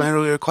goes back to my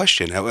earlier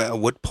question. At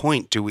what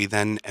point do we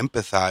then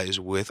empathize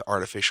with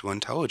artificial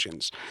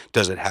intelligence?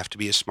 Does it have to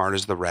be as smart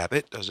as the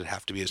rabbit? Does it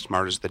have to be as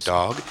smart as the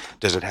dog?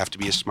 Does it have to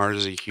be as smart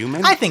as a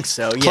human? I think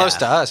so. Yeah. Close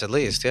to us, at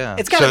least. Yeah.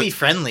 It's got to So- be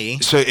friendly.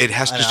 So it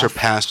has to Enough.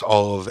 surpass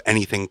all of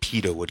anything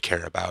PETA would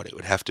care about. It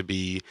would have to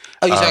be.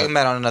 Oh, you're uh, talking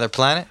about on another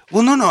planet?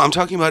 Well, no. I'm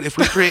talking about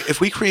if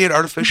we create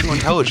artificial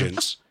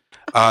intelligence.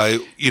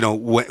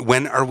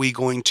 When are we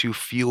going to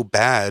feel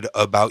bad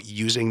about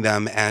using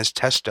them as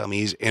test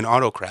dummies in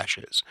auto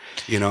crashes?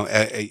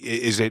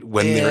 Is it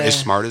when they're as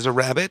Yeah. smart as a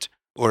rabbit,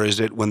 or is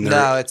it when they're?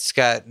 No, it's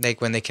got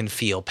like when they can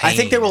feel pain. I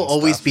think there will and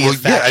always stuff. be Well, a yeah,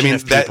 faction I mean,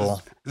 of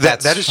people.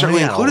 That is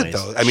certainly yeah, included,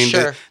 always. though. I mean,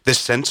 Sure. the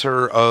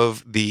sensor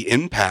of the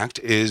impact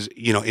is,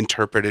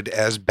 interpreted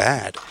as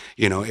bad.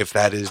 If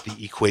that is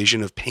the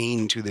equation of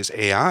pain to this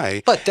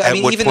AI, But I at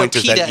mean, what even though point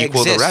does that PETA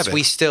equal the exists, rabbit?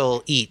 we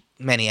still eat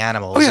many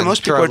animals. Oh, yeah, and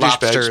most people throw are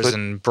douchebags, lobsters but-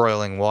 and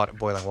boiling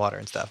water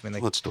and stuff. I mean,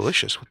 like, Well, it's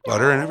delicious with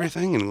butter and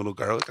everything, and a little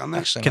garlic on there.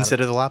 actually,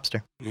 Consider the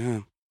lobster. Yeah.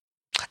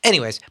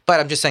 anyways, but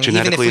I'm just saying, even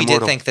if Genetically we immortal.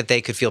 did think that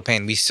they could feel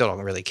pain, we still don't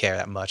really care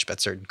that much about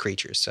certain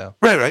creatures. So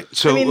Right.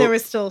 So I mean, there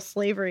was still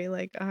slavery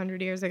like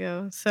 100 years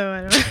ago. So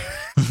I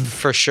don't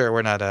for sure,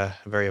 we're not a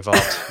very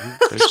evolved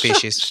there's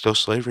species. still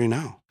slavery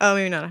now. Oh,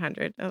 maybe not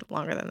 100. Oh,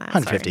 longer than that.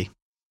 150. Sorry.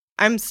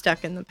 I'm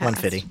stuck in the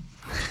past. 150.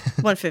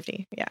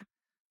 150, yeah.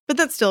 But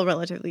that's still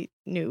relatively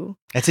new.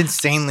 It's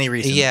insanely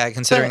recent. Yeah,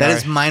 considering That our-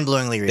 is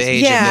mind-blowingly the recent.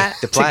 age Yeah.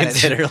 of the To planet.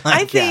 consider, like, I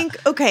yeah.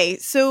 think, okay,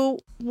 so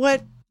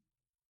what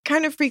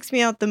kind of freaks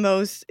me out the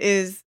most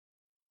is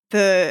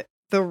the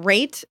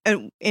rate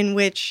in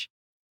which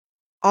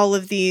all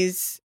of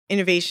these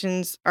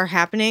innovations are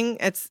happening.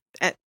 It's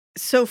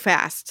so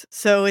fast.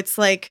 So it's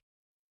like,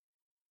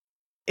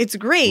 it's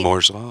great.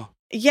 Moore's law.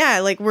 Yeah,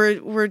 like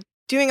we're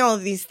doing all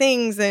of these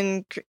things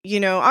and,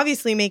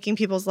 obviously making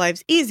people's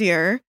lives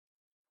easier.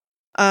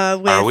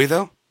 Are we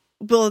though?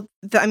 Well,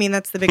 I mean,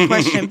 that's the big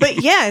question.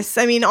 But yes,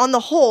 I mean, on the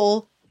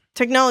whole,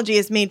 technology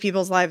has made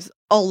people's lives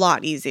a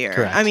lot easier.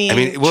 Correct. I mean,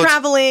 well, it's-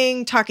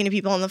 traveling, talking to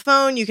people on the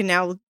phone, you can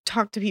now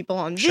talk to people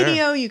on Sure.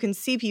 video, you can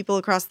see people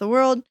across the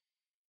world.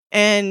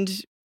 And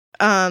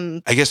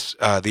I guess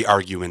the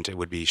argument it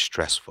would be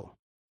stressful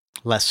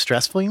Less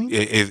stressful, you mean?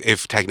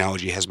 if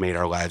technology has made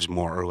our lives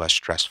more or less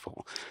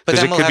stressful. But 'Cause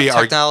then it we'll could have be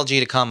technology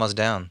to calm us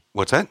down.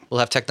 What's that? We'll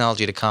have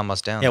technology to calm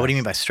us down. Yeah, what do you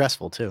mean by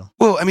stressful, too?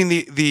 Well, I mean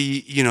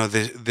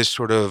this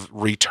sort of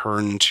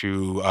return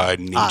to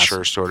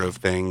nature sort of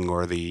thing,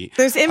 or the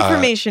there's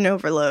information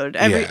overload.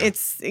 yeah.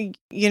 It's,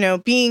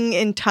 being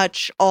in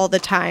touch all the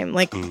time,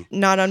 like Mm.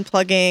 not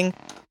unplugging.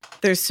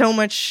 There's so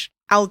much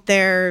out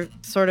there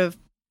sort of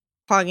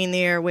clogging the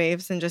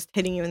airwaves and just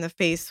hitting you in the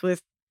face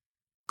with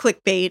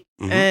clickbait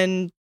Mhm.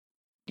 and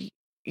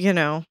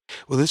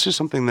Well, this is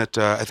something that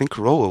I think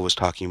Corolla was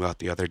talking about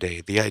the other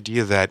day. The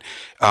idea that,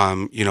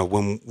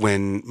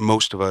 when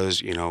most of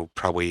us,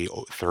 probably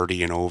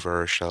 30 and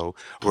over or so,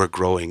 were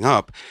growing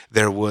up,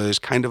 there was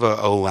kind of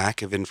a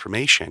lack of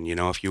information.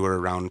 If you were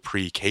around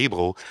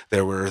pre-cable,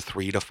 there were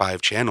 3 to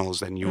 5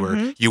 channels, and you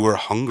were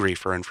hungry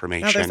for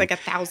information. now there's like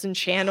 1,000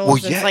 channels. Well,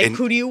 It's yeah, like, and-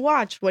 who do you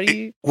watch? What do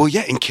you? Well,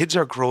 yeah, and kids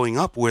are growing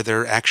up where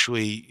they're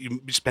actually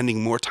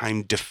spending more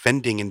time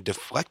defending and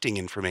deflecting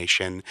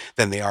information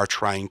than they are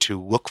trying to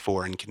look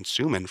for and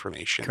consume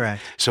information.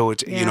 Correct. So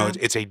it's Yeah.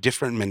 it's a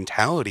different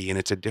mentality, and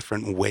it's a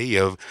different way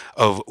of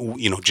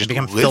just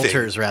Become living.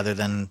 filters rather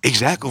than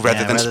Exactly, rather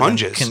Yeah, than rather than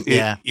sponges.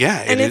 yeah.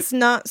 And it it's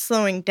not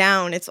slowing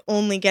down. It's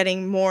only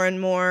getting more and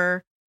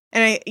more.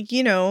 And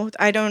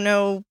I don't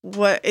know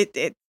what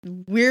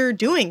we're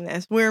doing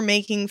this. We're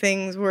making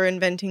things. We're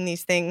inventing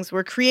these things.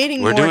 We're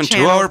creating we're more doing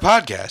channels. 2-hour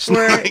podcasts.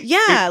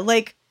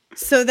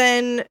 So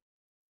then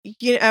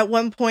at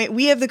one point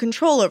we have the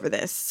control over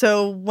this.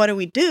 So what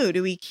do?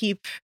 Do we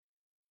keep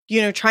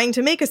trying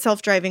to make a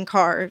self-driving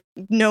car,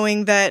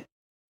 knowing that,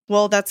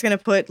 well, that's going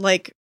to put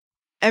like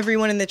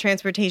everyone in the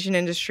transportation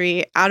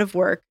industry out of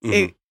work.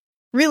 It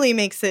really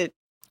makes it.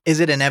 Is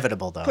it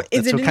inevitable though?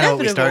 Is it kind of what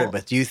we started inevitable?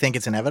 with. Do you think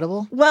it's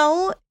inevitable?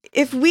 Well,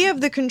 if we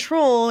have the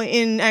control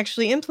in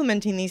actually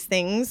implementing these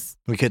things,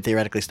 We could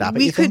theoretically stop it.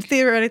 we you could think?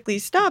 theoretically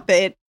stop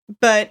it.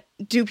 But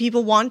do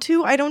people want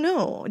to? I don't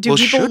know. Do Well,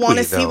 people should want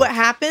we, to see though? what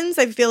happens?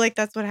 I feel like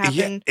that's what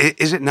happened. Yeah,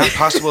 is it not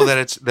possible that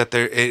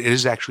it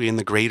is actually in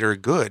the greater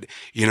good?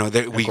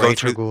 That we go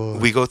greater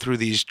good. through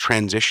these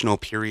transitional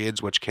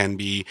periods, which can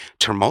be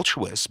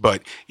tumultuous.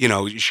 But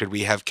should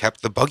we have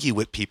kept the buggy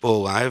whip people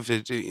alive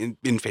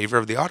in favor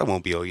of the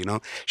automobile?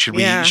 Should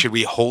we Yeah. should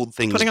we hold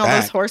things Putting all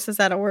back? those horses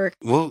out of work.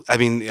 Well, I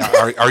mean,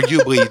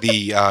 arguably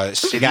the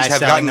cities guys have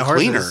selling gotten the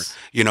cleaner. horses.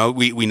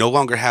 We no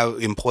longer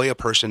employ a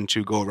person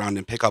to go around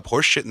and pick up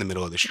horse shit in the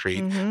middle of the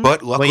street. Mhm.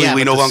 But luckily, Well, yeah,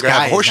 we but no the longer sky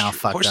have is horse. now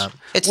fucked up.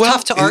 It's Well,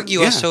 tough to argue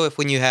yeah. also if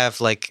when you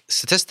have like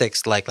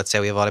statistics, like let's say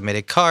we have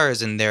automated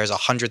cars and there's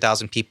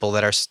 100,000 people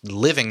that are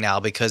living now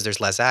because there's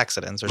less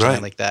accidents or something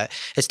Right. like that.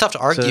 It's tough to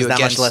So argue there's that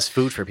against. much less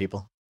food for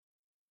people.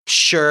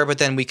 Sure, but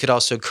then we could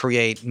also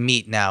create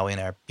meat now in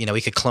our,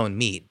 we could clone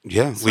meat.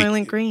 Yeah,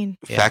 Soylent Green.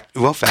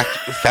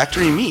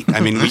 factory meat. I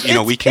mean, we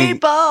can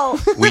People.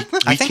 we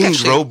I think can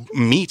actually- grow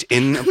meat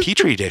in a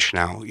petri dish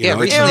now. Yeah,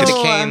 it's- recently it Ew.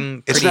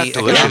 became It's pretty not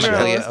delicious.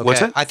 economically Gross. okay. What's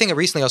that? I think it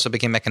recently also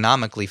became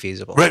economically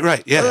feasible.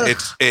 right. Yeah,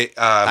 Ugh.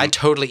 I'd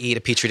totally eat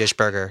a petri dish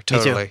burger. Me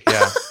too. Totally.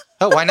 Yeah.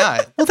 Oh, why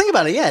not? Well, think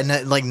about it.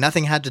 Yeah, like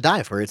nothing had to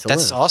die for it to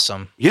That's live.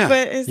 awesome. yeah.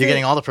 But is You're it-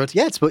 getting all the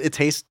protein. Yeah, it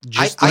tastes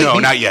just. I no,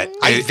 eat- not yet.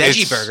 I eat It's-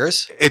 veggie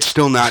burgers. It's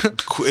still not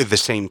the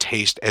same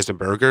taste as a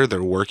burger.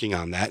 They're working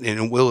on that, and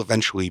it will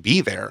eventually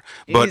be there.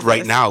 But right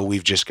Jesus. now,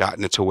 we've just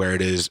gotten it to where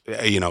it is,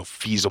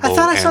 feasible. I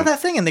thought I saw and-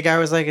 that thing, and the guy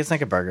was like, "It's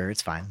like a burger.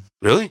 It's fine."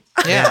 Really?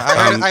 Yeah,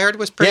 I heard it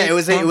was pretty. Yeah,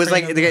 it was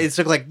like pretty- it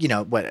took like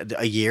what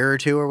a year or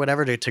two or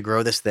whatever to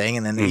grow this thing,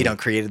 and then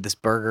created this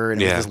burger, and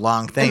it Yeah. was this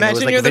long thing. There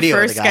was, Imagine like, you're the video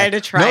of first guy to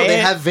try No, they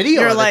it. have video.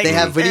 You're of it. like, They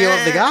have video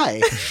of the "Eh."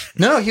 guy.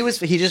 No,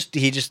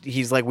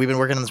 he's like, we've been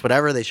working on this,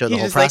 whatever. They showed the He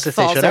whole just like process.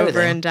 They falls showed over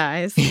everything. and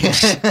dies. But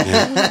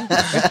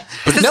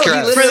no, he gross.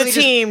 For literally the just,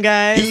 team,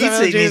 guys. he I'm eats gonna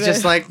it. And do he's this.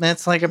 just like,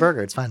 that's like a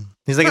burger. It's fine.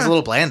 He's like, it's a Huh.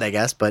 little bland, I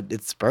guess, but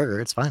it's a burger.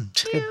 It's fine.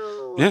 It's good.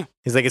 Ew. Yeah.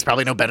 He's like, it's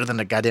probably no better than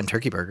a goddamn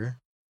turkey burger.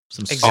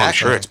 Some Exactly. Oh, I'm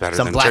sure it's better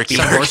some than black turkey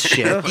bean burger. horse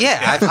shit.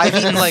 Yeah, I've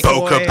eaten like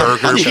Boca Boy.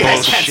 burger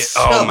Yes, bullshit. that's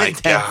so Oh my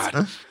intense.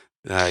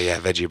 god. Yeah,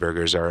 veggie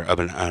burgers are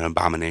an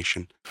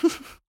abomination.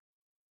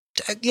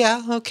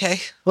 yeah, okay.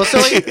 Well,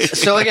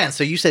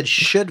 so you said,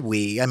 should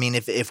we? I mean,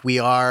 if we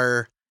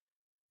are,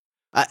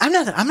 I'm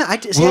not. I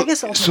guess.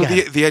 So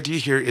the idea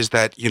here is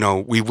that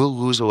we will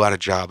lose a lot of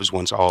jobs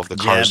once all of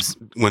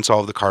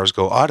the cars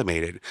go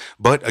automated.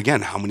 But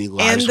again, how many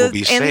lives will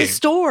be and the saved?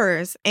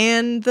 stores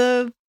and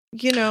the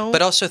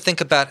But also think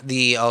about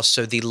the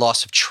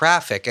loss of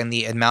traffic and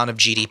the amount of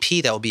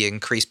GDP that will be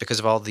increased because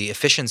of all the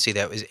efficiency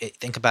that was.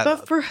 Think about.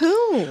 but for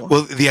who?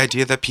 Well, the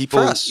idea that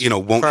people, For us,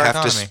 won't for our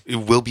have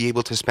will be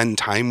able to spend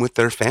time with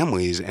their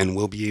families and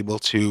will be able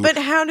to. But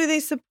how do they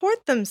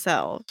support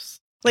themselves?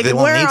 Like They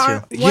won't where need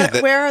are to. Yeah,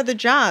 where are the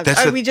jobs?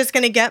 that's Are the- we just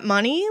going to get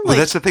money? Well, Like,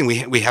 that's the thing. We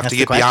have That's to the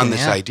get beyond question,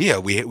 this yeah. idea.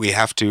 We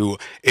have to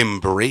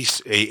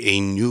embrace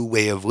a new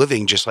way of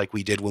living, just like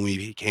we did when we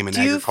became an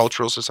Do you-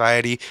 agricultural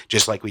society,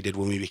 just like we did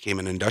when we became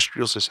an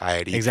industrial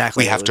society.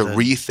 Exactly. We have It to was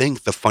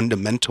rethink the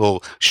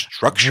fundamental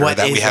structure What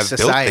that is we a have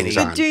built society? things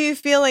but on. do you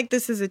feel like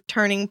this is a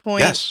turning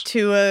point Yes.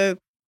 to a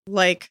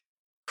like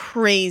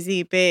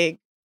crazy big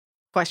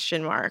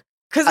question mark?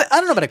 Because I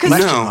don't know about a 'Cause-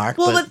 question No. mark.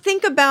 well, but but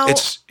think about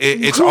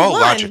It's who all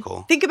won.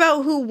 logical. Think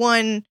about who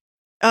won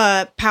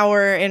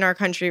power in our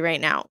country right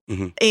now.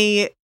 Mhm.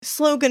 A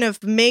slogan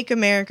of "Make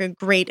America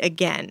Great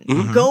Again."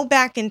 Mhm. Go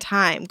back in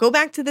time. Go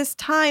back to this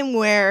time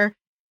where,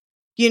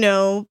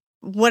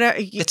 what are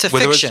it's a Well,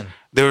 there was- fiction.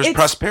 There was It's-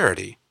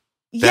 prosperity.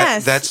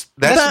 yes, That's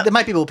but- that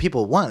might be what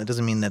people want. It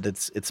doesn't mean that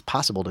it's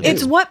possible to do.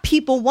 it's what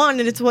people want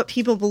and it's what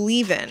people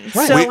believe in.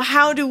 Right. So Wait.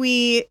 how do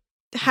we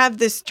have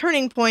this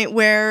turning point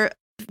where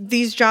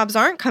these jobs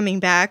aren't coming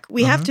back?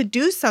 We have Mhm. to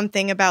do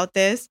something about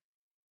this.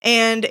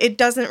 And it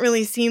doesn't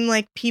really seem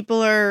like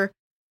people are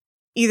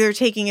either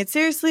taking it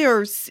seriously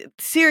or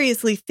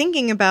seriously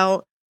thinking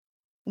about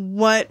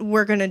what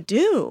we're going to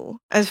do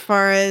as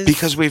far as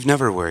because we've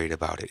never worried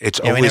about it.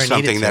 It's Yeah, we always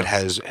never needed something that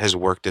to. has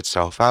worked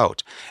itself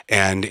out,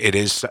 and it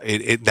is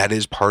that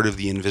is part of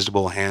the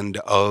invisible hand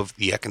of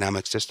the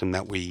economic system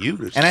that we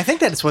use. And I think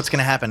that's what's going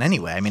to happen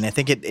anyway. I mean, I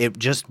think it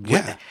just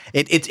Yeah.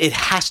 it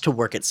has to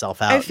work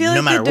itself out. I feel no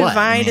like matter the what.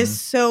 divide I mean,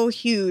 is so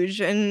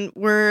huge and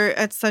we're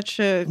at such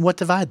a what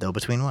divide though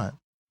between what?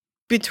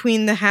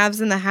 between the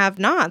haves and the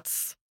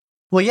have-nots.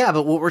 Well, yeah,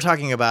 but what we're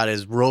talking about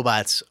is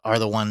robots are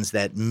the ones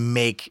that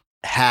make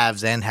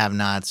haves and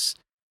have-nots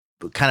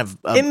kind of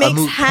a It makes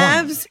moot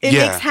haves point. it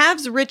Yeah. makes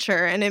haves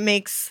richer and it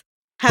makes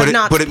but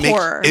have-nots it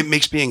poorer.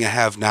 makes being a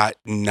have not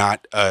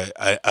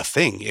a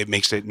thing. It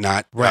makes it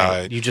not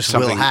Right. You just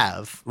something, will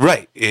have.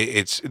 right.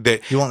 It's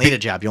that You won't need a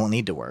job. You won't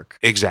need to work.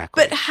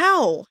 exactly. But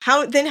how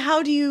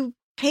do you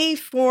pay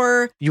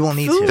for You won't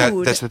need food.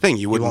 to. That's the thing.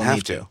 You wouldn't won't have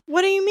need to. to.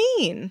 What do you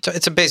mean? So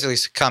it's basically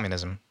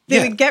communism. They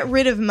Yeah. would get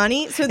rid of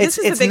money. So this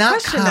is It's the big not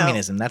question,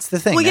 communism. That's the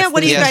thing. Well, yeah. That's What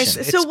the do you Yes, guys?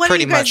 distinction. So it's what are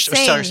pretty you guys much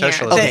saying here?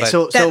 socialism, Okay, but-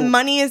 so that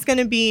money is going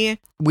to be,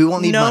 we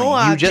won't need no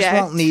money. You just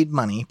object. won't need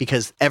money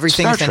because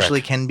everything Star Trek.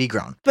 essentially can be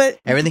grown. but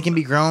Everything can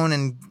be grown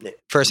and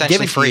For essentially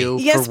given to free. you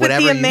yes, for but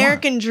whatever the you want.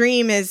 American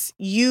dream is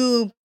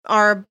you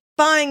are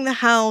buying the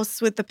house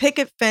with the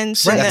picket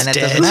fence, Right, and and that that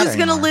doesn't who's matter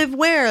going to anymore. live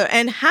where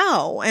and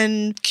how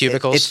and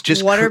Cubicles. It's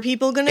just what cr- are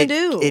people going to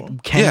do?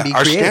 It can be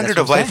Our created, standard that's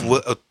of what I'm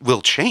life saying.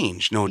 will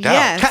change, no doubt.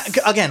 Yes.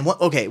 Again,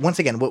 once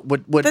again, what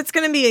That's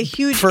going to be a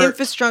huge for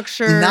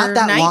infrastructure. not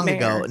that long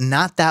nightmare.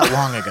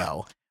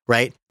 ago,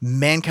 right?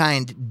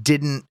 Mankind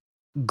didn't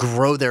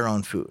grow their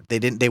own food.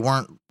 They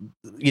weren't,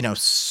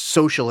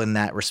 social in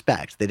that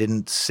respect. They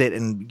didn't sit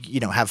and,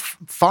 have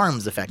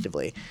farms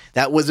effectively.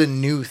 That was a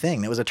new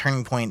thing. That was a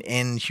turning point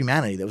in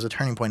humanity. That was a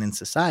turning point in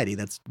society.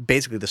 That's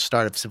basically the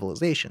start of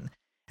civilization.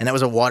 And that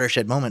was a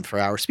watershed moment for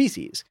our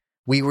species.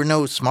 We were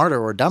no smarter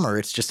or dumber.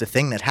 It's just a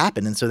thing that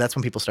happened. And so that's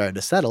when people started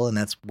to settle, and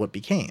that's what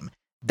became.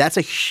 That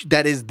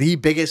is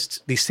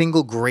the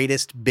single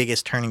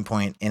biggest turning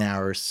point in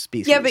our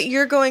species. Yeah, but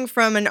you're going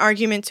from an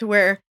argument to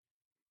where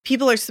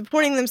people are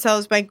supporting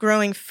themselves by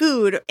growing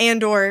food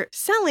and or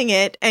selling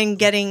it and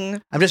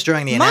getting I'm just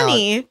drawing the analogy.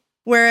 money,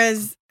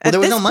 whereas Well, there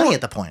was this no money point-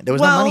 at the point. There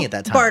was no money at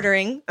that time.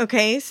 Bartering,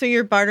 okay, so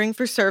you're bartering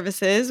for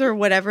services or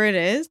whatever it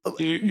is.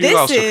 You This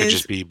also could is-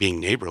 just be being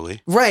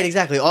neighborly. Right,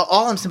 exactly.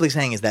 All I'm simply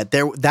saying is that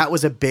that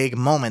was a big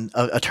moment,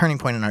 a turning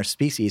point in our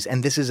species,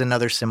 and this is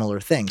another similar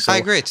thing. So I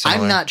agree. It's I'm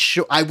similar. not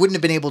sure. I wouldn't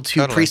have been able to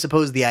Totally.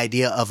 presuppose the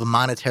idea of a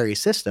monetary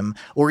system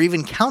or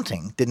even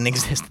counting didn't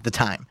exist at the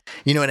time.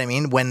 You know what I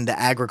mean? When the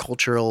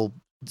agricultural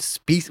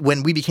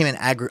when we became an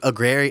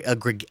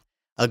Aggregarian.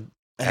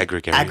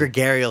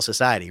 agregarial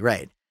society,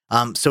 right?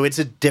 So it's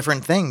a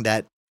different thing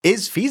that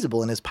is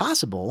feasible and is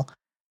possible,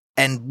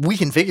 and we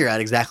can figure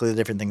out exactly the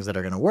different things that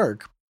are going to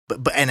work.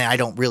 But and I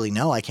don't really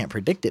know. I can't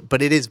predict it,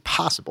 but it is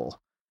possible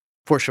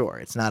for sure.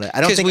 It's not. I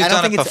don't Because think. we've I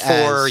don't done think it it's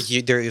before.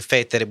 as- There's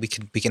faith that we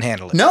can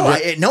handle it. No,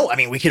 no. I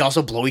mean, we could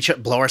also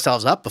blow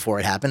ourselves up before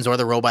it happens, or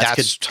the robots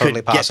That's could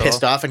totally get possible.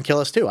 pissed off and kill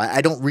us too.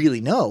 I don't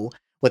really know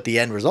what the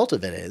end result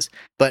of it is,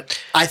 but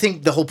I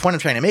think the whole point I'm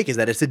trying to make is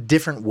that it's a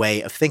different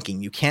way of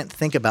thinking. You can't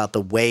think about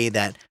the way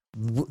that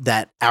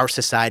our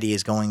society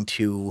is going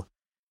to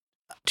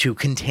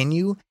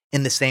continue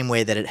in the same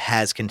way that it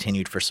has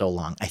continued for so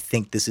long. I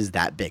think this is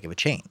that big of a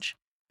change.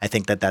 I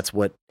think that that's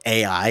what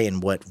AI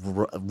and what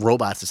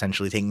robots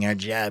essentially taking our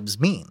jobs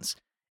means.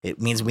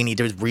 It means we need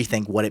to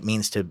rethink what it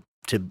means to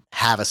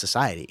have a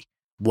society.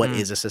 What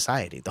is a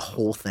society? The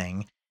whole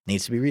thing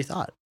needs to be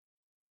rethought.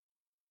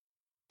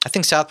 I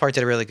think South Park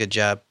did a really good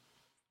job.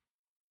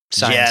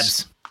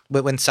 Science. Jabs.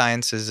 When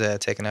science is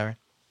taken over.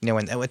 When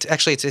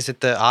is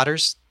it the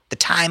otters? The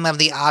time of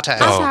the otter.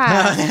 Oh.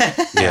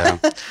 Outside. Yeah.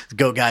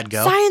 Go God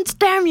go. Science,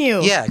 damn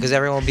you! Yeah, because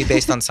everyone will be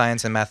based on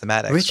science and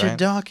mathematics. Richard right?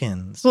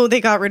 Dawkins. Well, they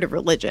got rid of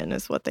religion,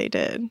 is what they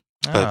did.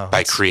 But Oh, by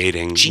that's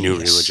creating new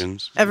genius.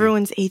 religions.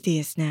 Everyone's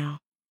atheist now.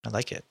 I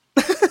like it.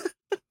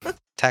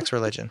 Tax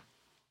religion.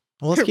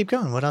 Well, let's keep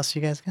going. What else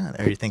you guys got?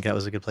 Or you think that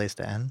was a good place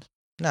to end?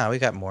 No, we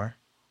got more.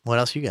 What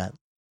else you got?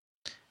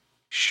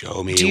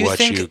 Show me Do you what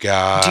think- you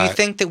got. Do you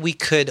think that we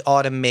could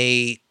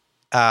automate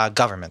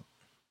government?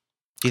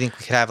 Do you think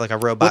we could have like a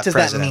robot What does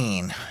president? that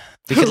mean?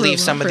 We could leave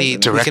some of the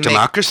President. we direct could make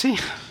democracy?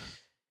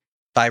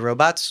 by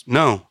robots.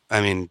 No,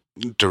 I mean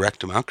direct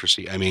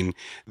democracy. I mean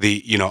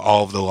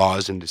all of the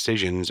laws and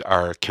decisions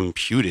are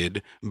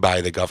computed by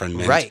the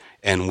government, Right.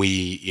 And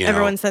we,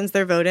 Everyone sends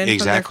their vote in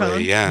exactly, from their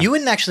phone. yeah. You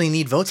wouldn't actually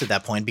need votes at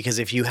that point because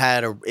if you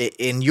had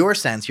in your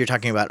sense, you're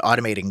talking about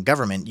automating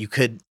government, you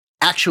could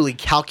actually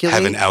calculate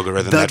have an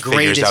algorithm the that figures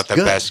greatest out the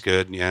good. best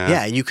good. Yeah,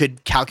 Yeah, you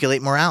could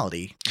calculate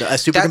morality. A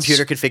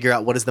supercomputer could figure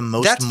out what is the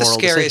most That's the moral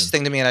scariest decision.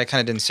 thing to me, and I kind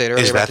of didn't say it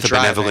earlier. Is about that the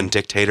driving. benevolent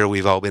dictator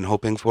we've all been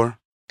hoping for?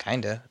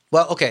 Kinda.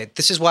 Well, okay.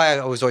 This is why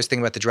I was always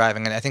thinking about the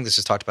driving, and I think this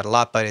is talked about a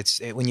lot. But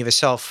when you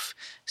have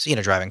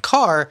a driving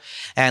car,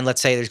 and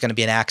let's say there's going to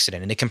be an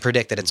accident, and it can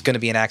predict that it's going to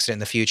be an accident in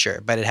the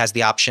future, but it has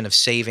the option of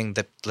saving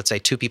let's say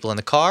 2 people in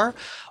the car,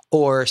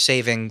 or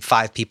saving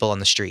 5 people on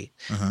the street.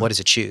 Mhm. What does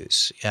it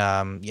choose?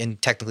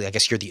 And technically, I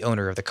guess you're the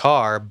owner of the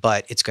car,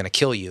 but it's going to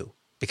kill you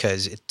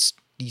because it's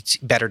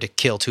better to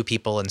kill 2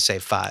 people and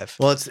save 5.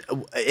 Well,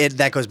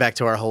 that goes back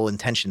to our whole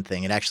intention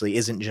thing. It actually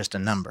isn't just a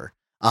number.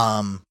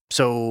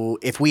 So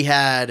if we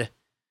had,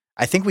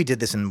 I think we did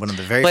this in one of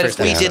the very But first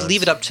if we did episodes.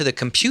 leave it up to the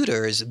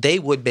computers, they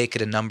would make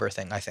it a number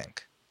thing, I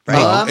think. No,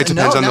 Right? it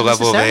depends on the not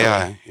level of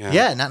necessarily. AI.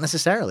 Yeah, not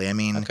necessarily. I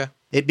mean, Okay.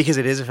 because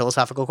it is a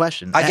philosophical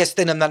question. I guess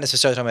then I'm not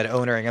necessarily talking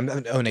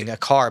about owning a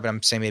car, but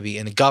I'm saying maybe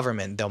in the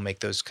government they'll make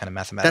those kind of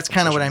mathematical. that's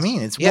kind of what I decisions.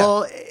 mean. It's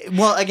Yeah.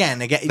 well, again,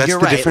 That's you're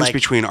the right. difference like-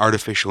 between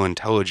artificial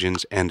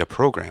intelligence and a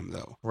program,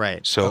 though.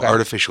 right. So Okay.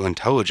 artificial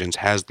intelligence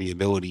has the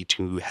ability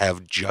to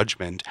have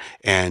judgment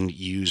and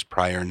use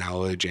prior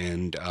knowledge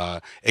and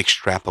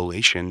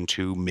extrapolation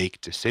to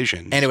make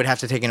decisions. And it would have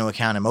to take into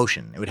account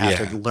emotion. It would have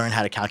Yeah. to learn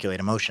how to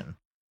calculate emotion.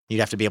 You'd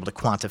have to be able to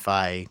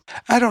quantify.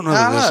 I don't know I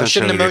that don't that's know.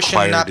 Shouldn't necessarily emotion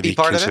required not to be be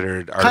part of it?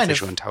 considered Kind of.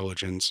 artificial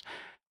intelligence.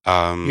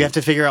 You have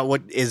to figure out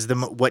what is the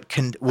what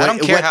can. What, I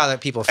don't care what- how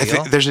that people I feel.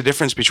 think there's a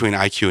difference between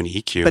IQ and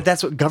EQ. But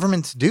that's what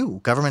governments do.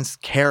 Governments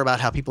care about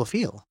how people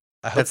feel.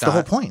 I hope That's not. the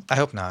whole point. I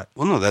hope not.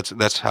 well, no,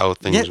 that's how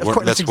things Yeah, of work.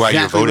 course, That's that's why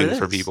you're exactly what voting it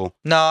for is. people.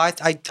 No,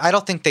 I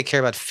don't think they care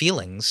about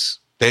feelings.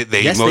 They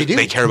Yes, they do.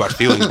 they care about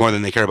feelings more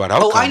than they care about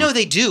outcomes. Oh, I know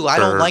they do. I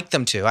don't for- like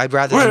them to. I'd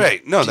rather Right, them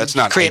right. No, that's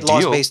not create laws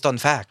ideal. based on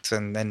facts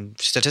and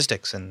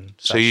statistics and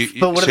So such. you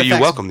But what are so the you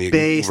facts welcome the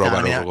based on? robot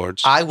I mean,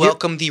 overlords. I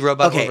welcome the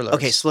robot Okay, overlords.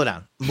 okay, slow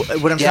down. What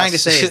I'm trying to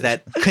Yes. say is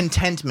that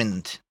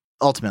contentment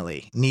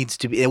ultimately needs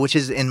to be, which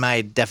is in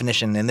my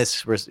definition in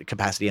this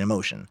capacity, an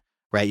emotion,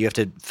 right? You have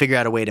to figure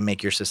out a way to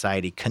make your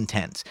society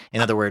content.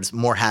 In other words,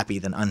 more happy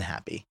than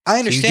unhappy. I So you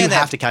understand do that.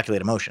 have to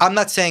calculate emotion. I'm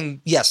not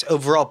saying yes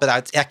overall, but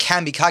I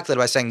can be calculated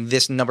by saying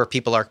this number of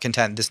people are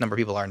content, this number of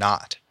people are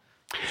not.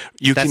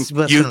 You That's can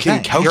what you I'm can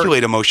saying.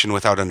 calculate emotion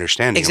without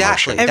understanding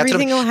Exactly. emotion. That's what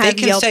Everything will they have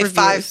can Yelp say reviews.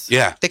 five.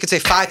 Yeah. They could say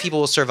 5 people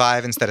will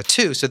survive instead of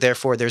 2, so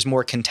therefore there's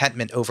more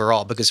contentment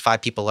overall because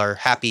 5 people are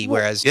happy,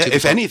 whereas Yeah, 2 if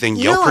people- anything,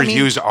 No, Yelp I mean-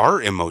 reviews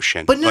are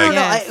emotion. But no, Like, no,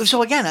 no. Yes.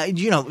 So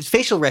again,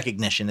 facial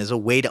recognition is a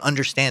way to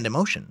understand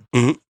emotion.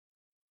 Mhm.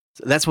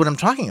 So that's what I'm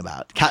talking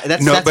about.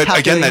 That's No, that's but again,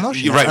 calculating that,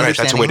 emotion, you're right. That's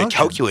a understanding way to emotion.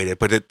 calculate it,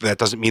 but that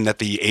doesn't mean that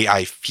the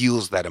AI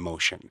feels that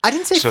emotion. I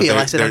didn't say So feel.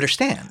 they're- I said they're-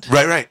 understand.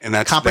 Right, and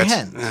that's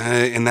Comprehend.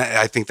 and that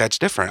I think that's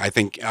different. I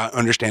think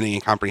understanding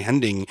and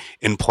comprehending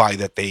imply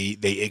that they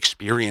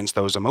experience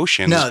those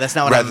emotions. No, that's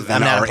not what rather I'm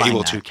than not are implying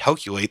able that. to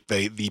calculate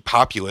the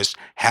populace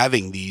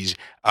having these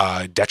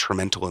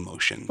detrimental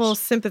emotions. Well,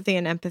 sympathy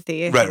and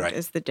empathy I Right, think, right.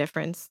 is the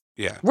difference.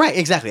 yeah, Right,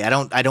 exactly. I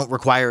don't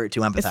require it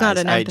to empathize. not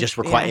an I just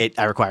empathy, require yeah. it.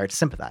 I require it to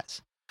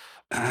sympathize.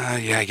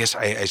 yeah. I guess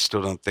I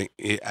still don't think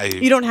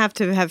You don't have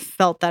to have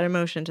felt that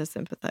emotion to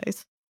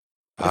sympathize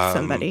with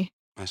somebody.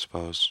 I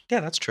suppose Yeah,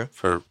 that's true.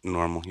 for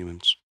normal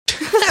humans.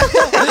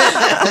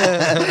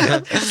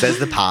 Says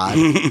the pod.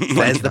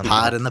 Says the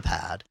pod in the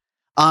pad.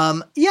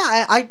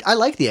 Yeah, I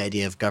like the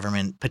idea of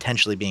government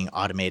potentially being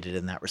automated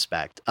in that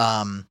respect.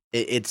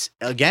 It's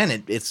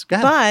again, it's go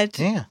ahead. But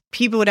yeah.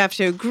 people would have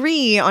to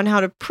agree on how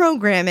to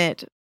program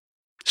it,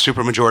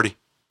 Supermajority.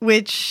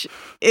 which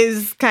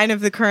is kind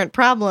of the current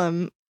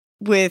problem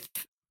with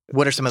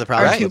What are some of the our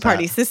problems? with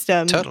two-party that?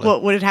 system. Totally.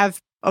 What would it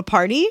have a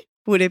party?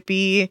 Would it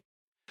be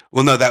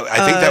Well, no, that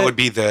I think that Uh, would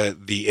be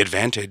the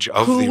advantage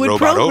of who the would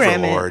robot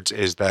program it? overlords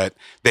is that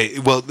they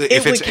if would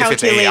it's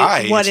calculate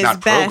AI, what it's is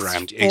not best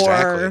programmed for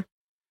exactly.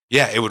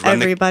 Yeah, it would run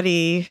the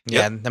everybody?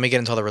 Yeah, let me get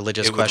into all the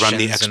religious It would run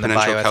the questions and the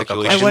exponential bioethical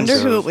calculations. I wonder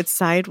questions. who of- it would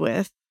side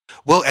with.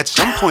 well. At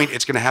some point,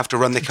 it's going to have to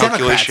run the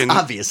calculation.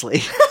 Democrats,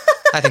 obviously.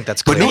 I think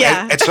that's But clear. no,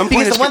 Yeah. at some point,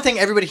 Because it's the one thing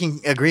everybody can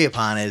agree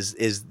upon is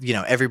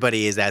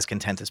everybody is as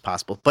content as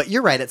possible. But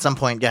you're right. At some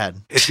point, go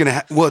ahead. it's going to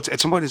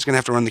at some point it's going to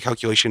have to run the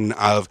calculation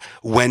of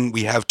when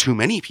we have too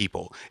many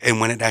people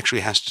and when it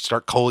actually has to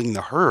start culling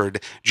the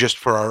herd just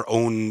for our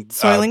own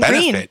Soylent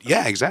benefit. Green.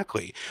 Yeah,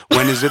 exactly.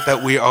 When is it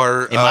that we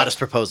are A modest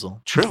proposal.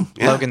 true?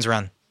 Yeah. Logan's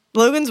Run.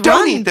 Logan's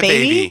Don't Run, eat the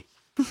baby. baby.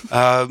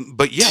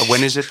 But yeah,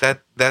 when is it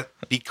that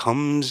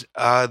becomes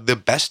the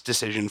best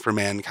decision for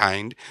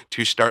mankind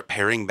to start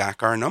paring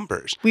back our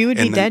numbers? We would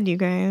be And then- dead, you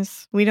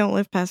guys. We don't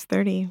live past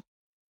 30.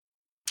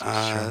 Oh, we're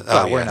yeah, not. Is that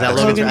that's Logan's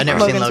Logan- Run? I've never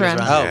Logan's seen Logan's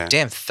Run. Run. Oh, Yeah.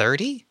 damn,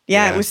 30?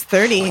 Yeah, Yeah. it was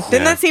 30. Yeah.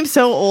 Didn't that seem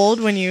so old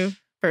when you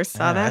first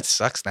saw That that?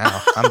 sucks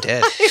now. I'm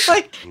dead. You're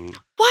like, Mm.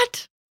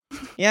 what?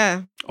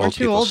 Yeah, we're Old too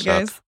people old, suck.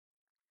 guys.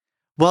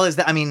 Well, is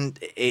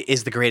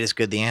the greatest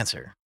good the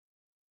answer?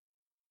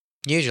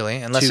 Usually,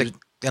 unless To-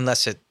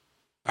 it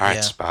All right,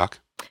 Yeah. Spock.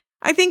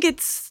 I think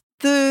it's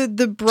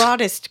the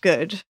broadest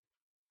good.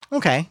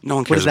 Okay. No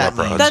one What cares does that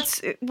about mean?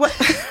 broads. That's what.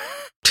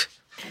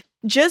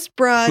 Just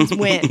broads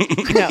win.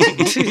 No.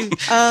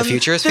 the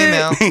future is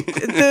female.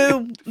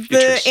 The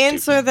Future's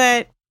answer stupid.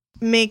 that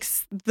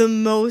makes the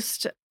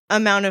most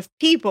amount of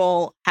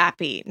people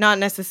happy, not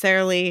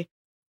necessarily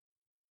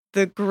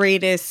the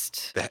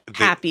greatest The-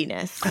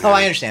 happiness. Oh,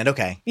 I understand.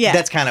 Okay. Yeah.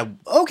 That's kind of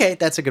okay.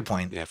 That's a good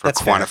point. Yeah, for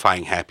That's fair.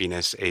 quantifying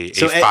happiness, a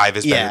So, 5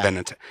 is yeah. better than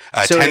a 10.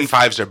 So 10 if-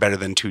 5s are better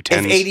than 2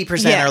 10s. If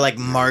 80% Yeah. are like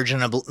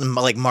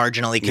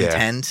marginally Yeah.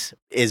 content,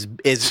 is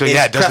so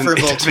yeah, it doesn't,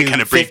 preferable it doesn't to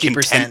kind of breed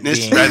 50% contentness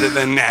being rather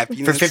than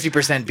happiness. for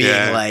 50% being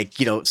Yeah. like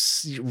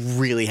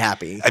really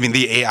happy. I mean,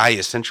 the AI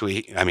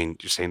essentially, the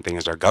same thing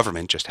as our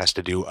government, just has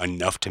to do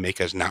enough to make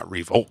us not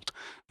revolt.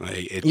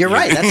 You're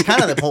right. That's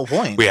kind of the whole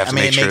point. We have to I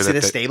mean, make it sure makes that it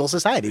a the- stable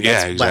society.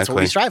 Yeah, That's what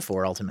we exactly. strive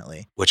for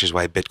ultimately. Which is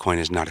why Bitcoin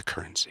is not a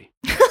currency.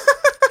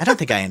 I don't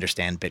think I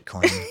understand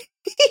Bitcoin.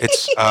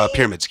 It's a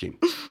pyramid scheme.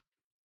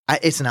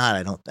 It's not.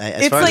 I don't.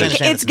 As It's far as I like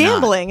understand, it's not.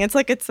 gambling. It's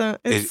like it's a.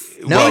 It's,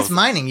 It- No, well, it's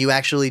mining. You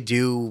actually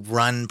do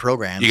run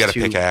programs. you got a to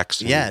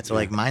pickaxe. and- Yeah, to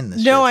like mine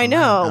this. no, shit I for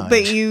know, mine.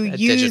 but yeah. you A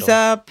use digital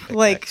up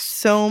like pickaxe.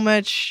 so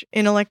much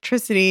in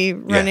electricity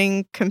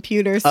running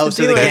computers. Oh, to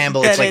so do the it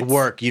gamble. that It's like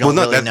work. You Well, don't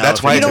no, really that- know. that's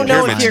if why You it's a don't know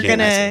pyramid if you're scheme.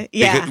 gonna.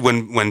 Yeah. Because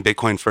when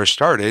Bitcoin first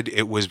started,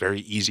 it was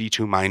very easy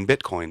to mine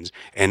Bitcoins.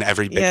 And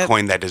every Yep.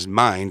 Bitcoin that is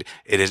mined,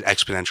 it is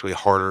exponentially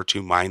harder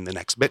to mine the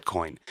next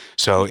Bitcoin.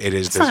 So it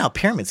is That's not how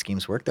pyramid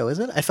schemes work, though, is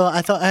it? I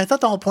I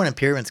thought the whole point of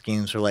pyramid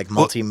schemes were like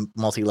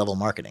multi-level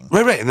marketing.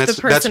 Right, and that's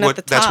person at what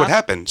the that's what top.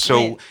 happened. So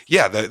Right.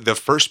 yeah, the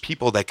first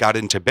people that got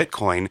into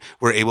Bitcoin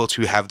were able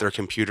to have their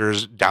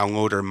computers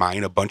download or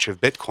mine a bunch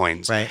of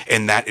Bitcoins, Right.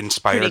 and that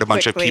inspired Pretty a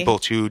bunch quickly. of people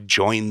to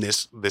join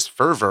this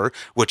fervor,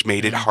 which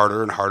made it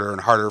harder and harder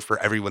and harder for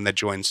everyone that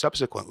joined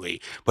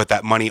subsequently. But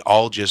that money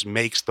all just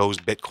makes those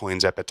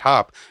Bitcoins at the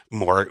top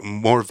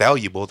more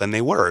valuable than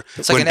they were.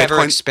 It's like When an ever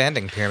Bitcoin-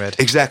 expanding pyramid.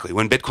 Exactly.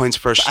 When Bitcoins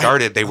first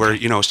started, they were,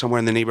 somewhere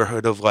in the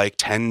neighborhood of like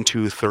 $10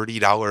 to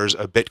 $30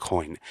 a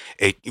Bitcoin.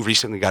 It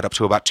recently got up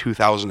to about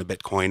 2,000 a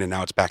Bitcoin, and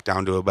now it's back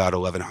down to about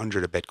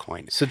 1,100 a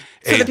Bitcoin. So,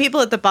 So the And-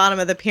 people at the bottom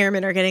of the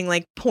pyramid are getting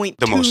like 0.2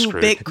 The most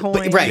screwed.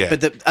 Bitcoin. right, Yeah.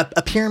 but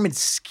a pyramid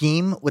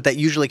scheme, what that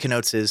usually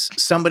connotes is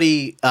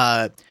somebody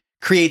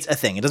creates a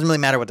thing. It doesn't really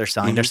matter what they're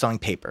selling. They're selling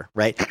paper,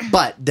 right?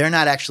 But they're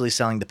not actually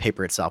selling the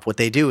paper itself. What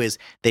they do is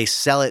they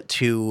sell it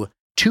to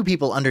two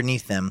people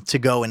underneath them to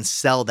go and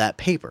sell that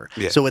paper.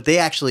 Yeah. So what they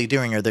actually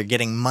doing are they're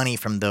getting money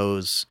from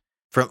those.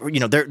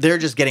 They're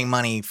just getting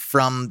money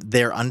from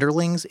their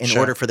underlings in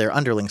Sure. order for their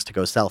underlings to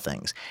go sell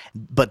things.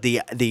 But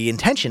the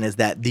intention is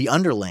that the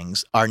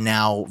underlings are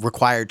now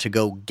required to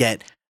go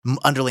get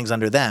underlings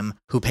under them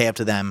who pay up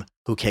to them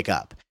who kick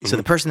up. So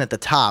the person at the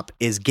top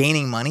is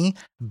gaining money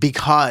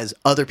because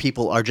other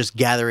people are just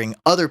gathering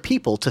other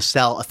people to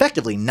sell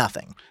effectively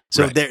nothing.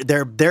 So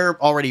Right.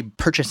 they're already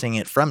purchasing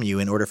it from you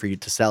in order for you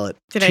to sell it.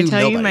 Did to I tell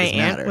nobody. you my Doesn't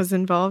aunt matter. was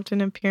involved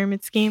in a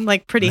pyramid scheme?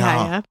 Like pretty No.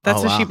 high up. That's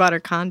Oh, where she wow. bought her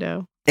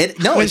condo. No,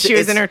 when it's- she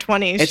was in it's- her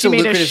 20s. It's She a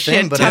made a lucrative shit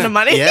thing, but ton of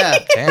money. Yeah,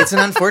 Damn. it's an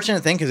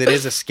unfortunate thing because it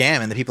is a scam,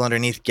 and the people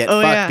underneath get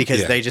Oh, fucked yeah.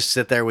 because Yeah. they just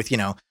sit there with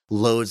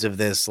loads of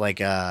this what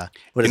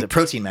is it,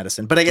 protein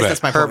medicine. But I guess Right.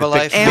 that's my point. with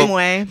Herbalife.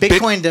 Amway.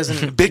 Bitcoin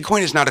doesn't.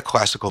 Bitcoin is not a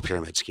classical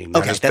pyramid scheme.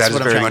 Okay, that's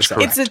what I'm very trying to much say.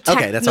 correct. It's a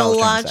Okay, that's all I was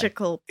trying to say.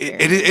 technological It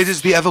pyramid.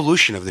 is the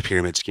evolution of the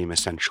pyramid scheme,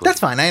 essentially. That's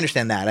fine. I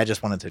understand that. I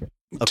just wanted to.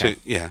 Okay.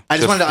 To I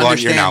just wanted to flaunt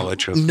understand. your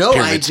knowledge of No, I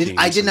pyramid didn't.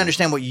 I schemes didn't and-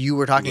 understand what you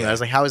were talking Yeah. about. I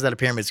was like, how is that a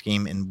pyramid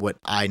scheme? And what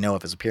I know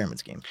of as a pyramid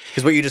scheme,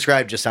 because what you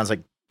described just sounds like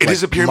It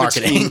is a pyramid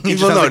marketing. scheme. It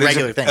just Well, sounds no, like it is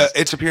regular a- things.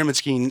 it's a pyramid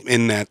scheme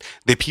in that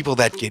the people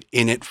that get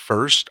in it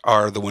first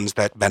are the ones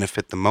that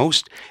benefit the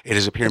most. It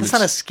is a pyramid. That's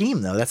not a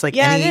scheme though. That's like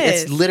Yeah, any. it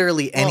It's is.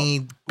 literally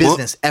any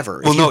business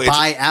ever. well, If no, you it's-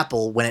 buy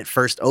Apple when it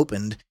first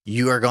opened,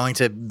 you are going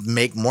to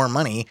make more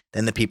money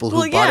than the people who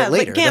well, bought yeah, it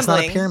later. like That's not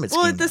a gambling. pyramid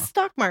Well, scheme. the though.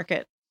 stock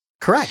market.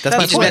 Correct. That's That's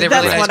my You just what- made a point.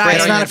 really that's nice what I- great It's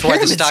not a argument for the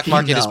pyramid stock scheme,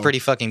 market is though. pretty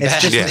fucking It's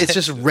bad. just Yeah. it's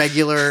just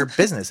regular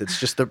business. It's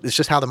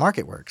just how the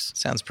market works.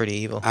 Sounds pretty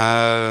evil.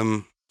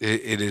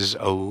 It is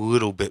a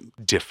little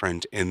bit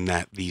different in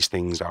that these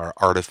things are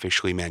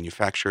artificially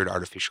manufactured,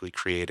 artificially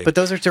created. But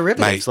those are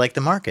derivatives, like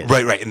the market.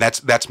 Right, and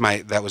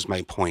that was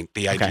my point.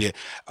 The Okay. idea,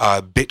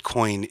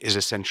 Bitcoin is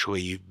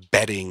essentially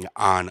betting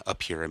on a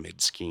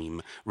pyramid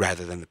scheme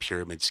rather than the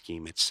pyramid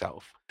scheme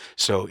itself.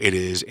 So it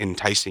is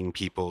enticing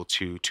people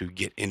to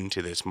get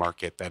into this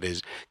market that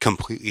is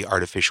completely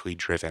artificially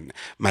driven.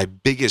 My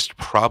biggest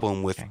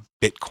problem with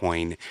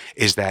Bitcoin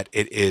is that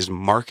it is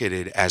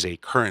marketed as a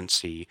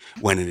currency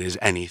when it is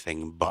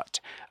anything but.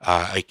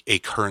 A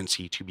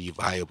currency to be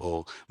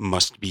viable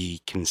must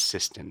be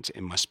consistent.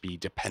 It must be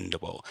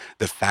dependable.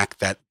 The fact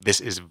that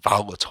this is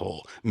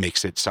volatile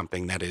makes it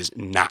something that is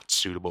not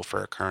suitable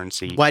for a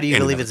currency. Why do you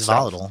in and believe of it's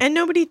itself. volatile? And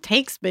nobody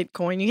takes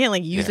Bitcoin. You can't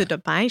like use Yeah. it to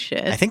buy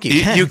shit. I think you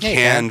You, can. you Yeah,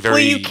 can very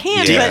Well, you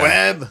can, Deep but-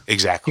 web.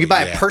 exactly. You can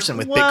buy yeah. a person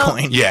with Well-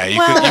 Bitcoin. Yeah, you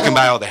Well- can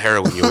buy all the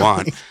heroin you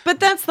want. But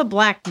that's the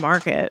black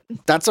market.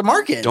 That's a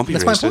market. Don't be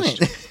That's racist.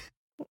 my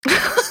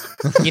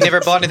point. You never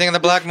bought anything on the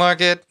black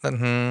market? I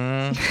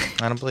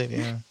don't believe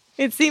you.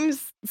 It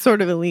seems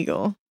sort of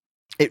illegal.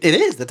 It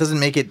is. That doesn't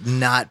make it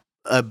not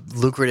a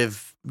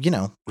lucrative.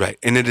 Right,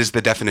 and it is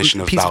the definition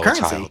of Piece of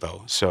volatile, currency.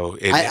 though. So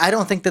it, I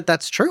don't think that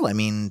that's true. I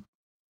mean,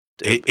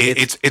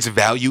 its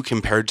value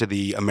compared to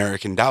the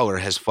American dollar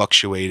has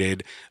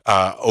fluctuated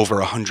over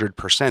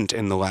 100%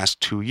 in the last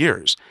 2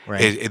 years.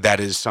 right. That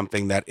is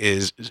something that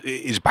is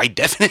by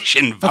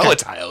definition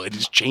volatile. It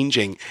is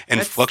changing and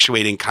That's-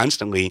 fluctuating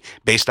constantly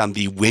based on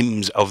the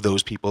whims of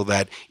those people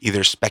that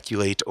either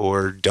speculate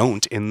or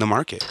don't in the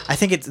market. I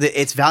think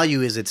its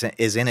value is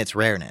in its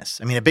rareness.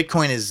 I mean, a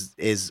Bitcoin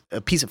is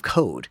a piece of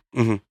code.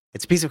 Mhm.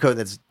 It's a piece of code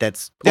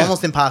that's Yeah.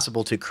 almost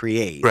impossible to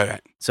create.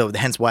 Right. So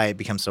hence why it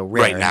becomes so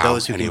rare. Right and now,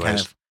 those who can kind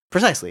anyways. of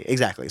precisely,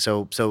 exactly.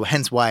 So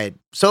hence why.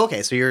 So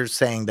you're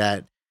saying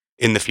that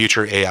In the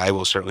future, AI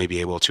will certainly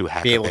be able to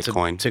hack be a able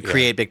Bitcoin to Yeah.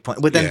 create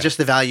Bitcoin, but then Yeah. just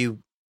the value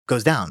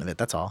goes down of it.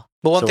 That's all.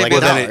 But one So thing, like well,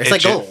 a then dollar. it It's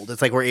like ju- gold.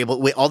 It's like we're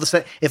able. If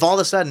all of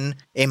a sudden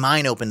a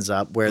mine opens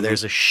up where Mhm.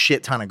 there's a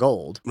shit ton of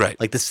gold, Right.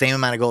 like the same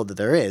amount of gold that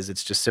there is,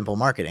 it's just simple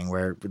marketing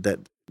or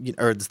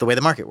it's the way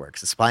the market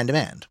works. It's supply and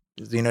demand.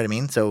 You know what I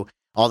mean? So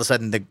all of a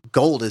sudden the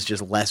gold is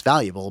just less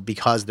valuable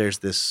because there's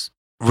this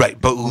Right,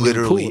 but Pool,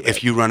 literally, right.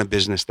 if you run a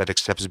business that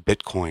accepts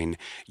Bitcoin,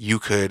 you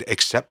could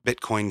accept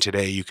Bitcoin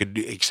today. You could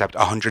accept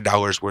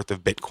 $100 worth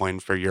of Bitcoin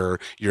for your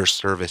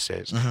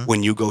services. Mhm.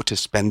 When you go to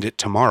spend it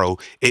tomorrow,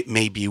 it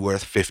may be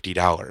worth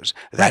 $50.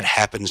 That Right.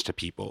 happens to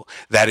people.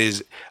 That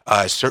is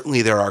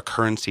certainly there are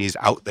currencies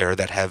out there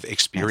that have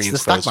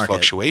experienced stock those market.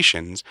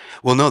 fluctuations.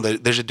 Well, no,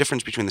 there's a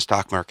difference between the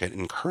stock market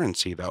and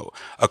currency, though.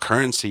 A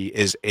currency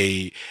is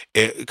a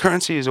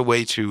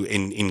way to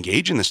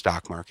engage in the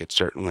stock market,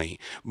 certainly,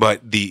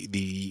 but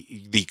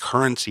the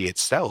currency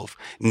itself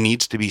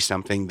needs to be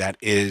something that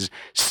is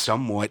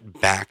somewhat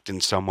backed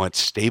and somewhat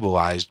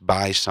stabilized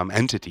by some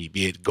entity,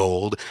 be it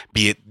gold,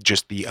 be it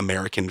just the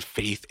American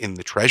faith in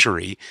the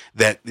treasury,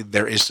 that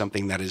there is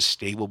something that is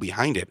stable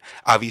behind it.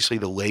 Obviously,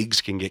 the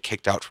legs can get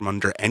kicked out from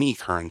under any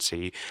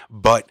currency,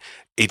 but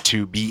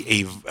to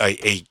be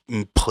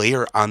a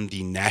player on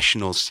the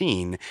national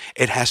scene,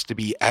 it has to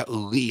be at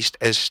least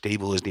as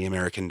stable as the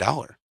American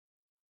dollar.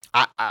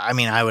 I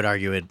mean, I would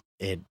argue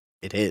it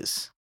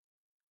is.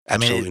 I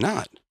mean, Absolutely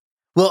not.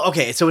 Well,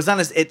 okay, so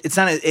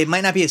it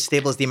might not be as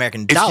stable as the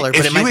American dollar, if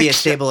but it might you be as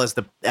accept- stable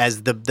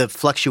as the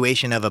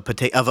fluctuation of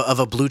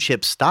a blue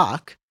chip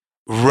stock.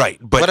 Right,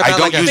 but What I about don't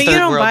like a use But third you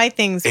don't world- buy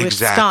things with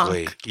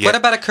exactly. stock. Yeah. What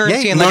about a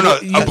currency? Yeah, and No,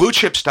 like, no. A blue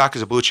chip stock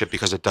is a blue chip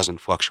because it doesn't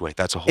fluctuate.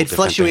 That's a whole It different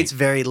fluctuates thing.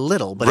 very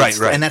little, but Right,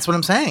 right. and that's what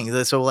I'm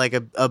saying. So like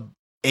a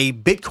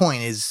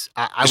Bitcoin is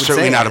I would It's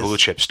certainly say not a is- blue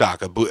chip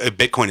stock. A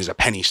Bitcoin is a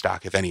penny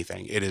stock, if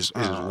anything. It is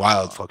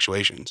wild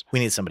fluctuations. We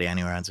need somebody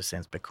anywhere who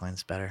understands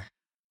Bitcoin's better.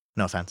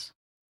 No offense.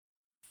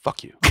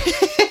 Fuck you.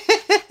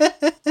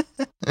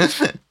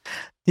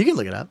 You can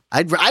look it up.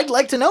 I'd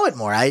like to know it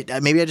more.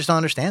 Maybe I just don't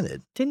understand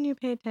it. Didn't you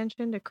pay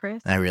attention to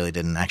Chris? I really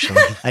didn't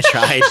actually. I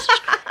tried.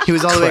 He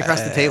was all the way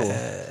across the table.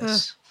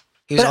 Chris.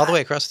 He was But all the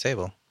way across the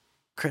table.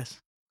 Chris.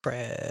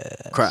 Chris.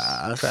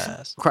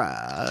 Cross.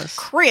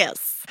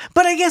 Chris.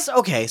 But I guess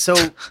okay, so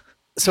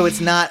it's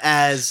not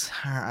as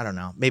I don't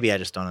know. Maybe I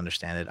just don't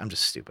understand it. I'm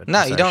just stupid. No,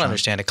 I'm you sorry, don't Sean.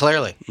 understand it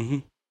clearly. hmm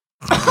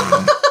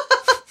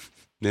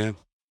Yeah.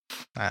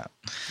 Wow.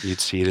 You'd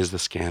see it as the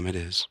scam it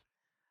is.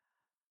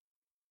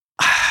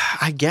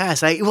 I guess.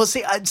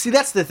 See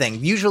that's the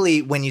thing.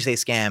 Usually when you say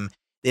scam,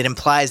 it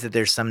implies that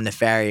there's some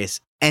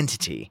nefarious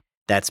entity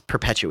that's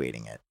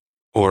perpetuating it.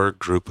 Or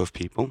group of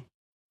people.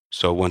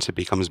 So once it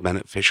becomes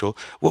beneficial,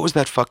 what was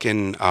that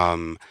fucking?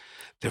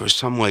 There was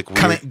some like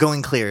weird.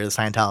 Going clear, the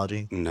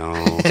Scientology. No.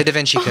 The Da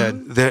Vinci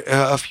Code. There,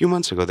 a few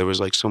months ago, there was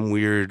like some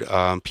weird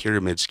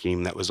pyramid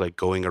scheme that was like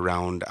going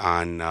around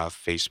on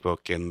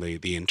Facebook and the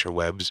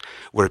interwebs,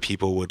 where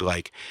people would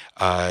like,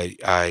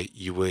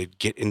 you would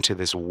get into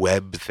this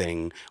web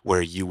thing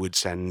where you would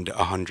send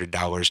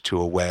 $100 to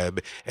a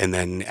web, and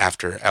then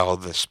after all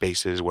the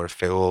spaces were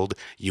filled,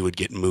 you would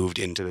get moved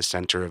into the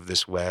center of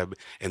this web,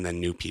 and then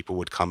new people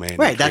would come in. and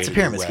Right, that's a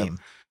create new pyramid web. scheme.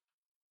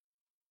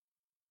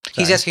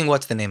 He's Sorry. asking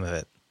what's the name of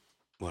it.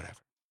 Whatever.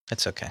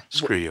 It's okay.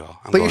 Screw you all.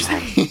 I'm But going you're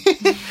home.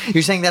 saying,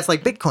 you're saying that's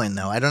like Bitcoin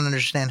though. I don't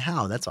understand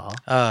how. That's all.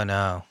 Oh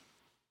no.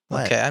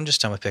 What? Okay, I'm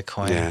just done with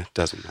Bitcoin. Yeah, it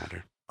doesn't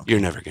matter. You're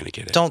never going to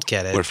get it. Don't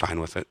get it. We're fine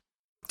with it.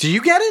 Do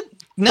you get it?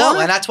 No,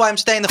 What? and that's why I'm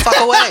staying the fuck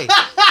away.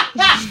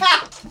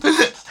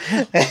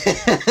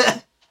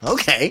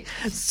 Okay.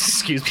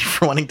 Excuse me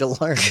for wanting to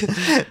learn.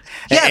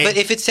 Yeah, but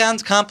if it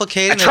sounds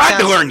complicated, I and it tried to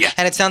sounds- learn ya.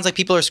 and it sounds like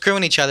people are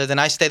screwing each other, then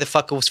I stay the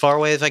fuck as far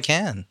away as I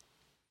can.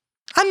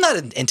 I'm not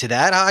into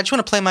that. I just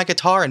want to play my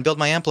guitar and build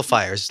my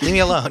amplifiers. Leave me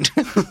alone.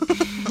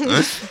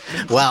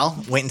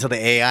 Well, wait until the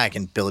AI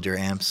can build your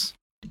amps.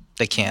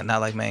 They can't, not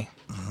like me.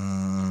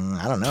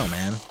 I don't know,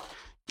 man.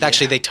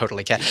 Actually, they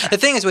totally can. The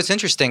thing is, what's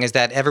interesting is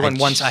that everyone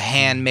wants a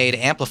handmade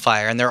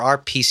amplifier, and there are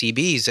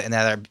PCBs, and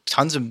there are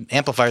tons of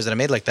amplifiers that are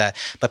made like that.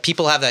 But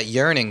people have that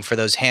yearning for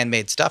those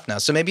handmade stuff now.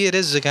 So maybe it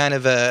is a kind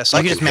of a. You Fucking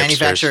can just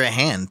manufacture hipsters. a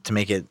hand to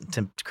make it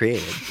to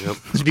create it. Yep.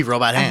 Just be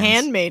robot A hands.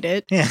 hand made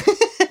it. Yeah.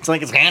 It's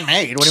like it's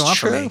handmade. What do you want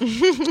from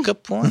me?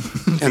 Good point.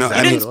 You know, You I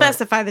didn't mean,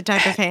 specify the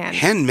type of hand.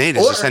 handmade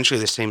is Or- essentially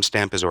the same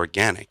stamp as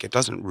organic. It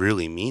doesn't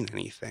really mean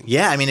anything.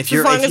 Yeah, I mean, if As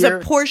you're long if as you're,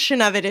 a portion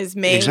of it is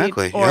made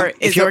Exactly, or yeah.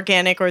 is you're-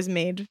 organic or is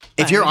made.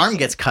 if by your a arm machine.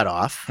 gets cut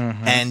off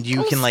Mhm. and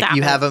you Oh, can like stop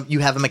you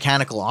it. have a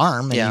mechanical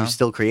arm and Yeah. you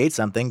still create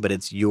something, but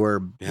it's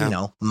your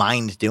Yeah.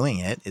 mind doing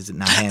it. Is it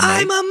not I'm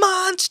handmade? a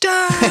monster.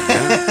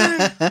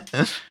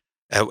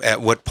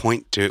 At what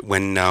point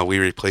when we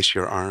replace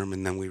your arm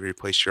and then we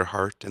replace your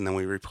heart and then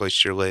we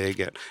replace your leg?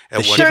 At The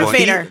what ship, Sure, point?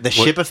 Vader. the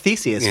ship of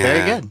Theseus. Very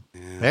Yeah, good.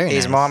 yeah. Very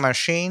He's nice. more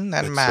machine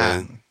than It's,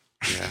 man.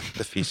 Yeah,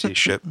 the feces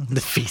ship.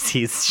 The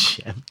feces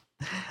ship.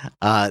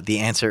 The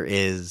answer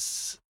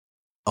is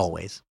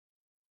always.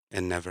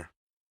 And never.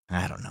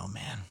 I don't know,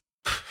 man.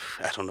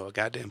 I don't know a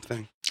goddamn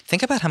thing.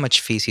 Think about how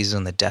much feces is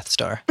on the Death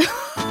Star.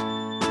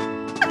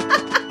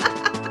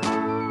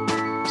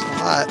 It's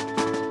a lot.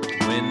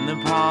 When the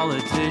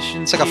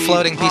politicians It's like a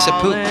floating piece of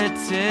poop.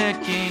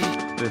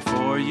 politicking,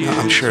 before you.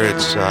 I'm sure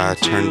it's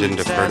turned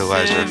into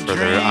fertilizer for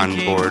their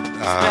onboard.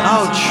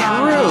 Oh,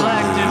 true.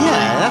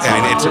 Yeah, that's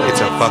I mean, it's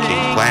a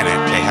fucking planet.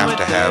 They have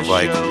to have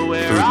like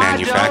food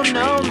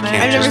manufacturing. You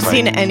can't I've never just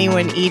seen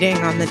anyone eating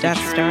on the Death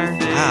Star.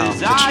 Wow.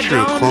 That's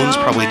true. Clones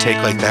probably take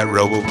like that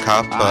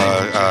RoboCop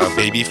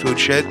baby food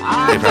shit.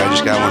 They probably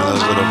just got one of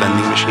those little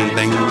vending machine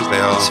things. They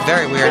all It's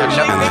very weird.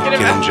 kind of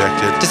get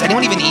injected. Does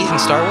anyone even eat in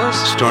Star Wars?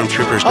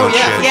 Stormtroopers Oh don't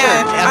yeah, shit.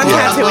 Yeah, on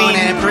Yeah. Tatooine.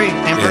 And Peru,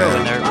 Yeah.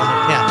 and they're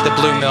yeah. The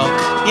blue milk.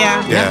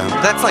 Yeah. Yeah,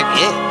 That's like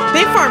it.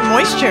 They farm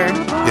moisture.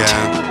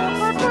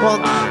 yeah. Well,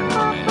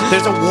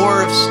 there's a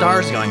war of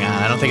stars going on.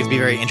 I don't think it'd be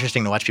very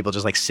interesting to watch people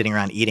just like sitting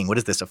around eating. What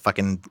is this? A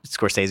fucking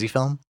Scorsese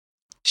film?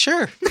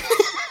 Sure.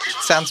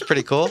 Sounds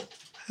pretty cool.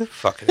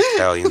 Fucking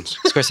Italians.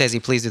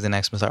 Scorsese, please do the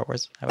next Star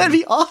Wars. That'd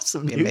be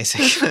awesome. Be Dude.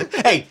 amazing.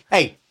 hey,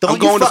 don't I'm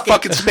you going to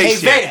fucking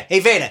space here. Hey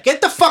Vader,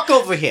 get the fuck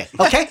over here.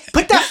 Okay,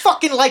 put that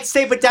fucking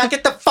lightsaber down.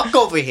 Get the fuck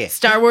over here.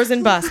 Star Wars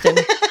in Boston.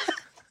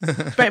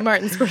 By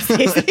Martin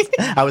Scorsese.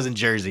 I was in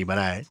Jersey, but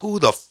I. Who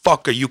the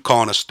fuck are you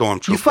calling a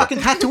stormtrooper? You fucking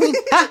Tatooine?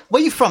 Huh?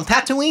 Where you from?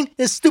 Tatooine?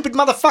 This stupid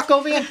motherfucker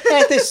over here?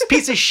 This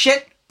piece of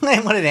shit?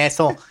 What an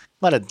asshole.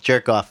 What a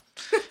jerk off.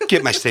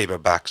 Get my saber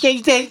box. Yeah,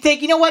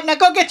 you know what? Now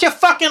go get your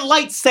fucking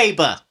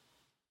lightsaber.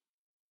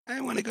 I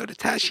want to go to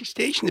Tashi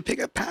Station to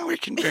pick up power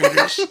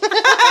converters.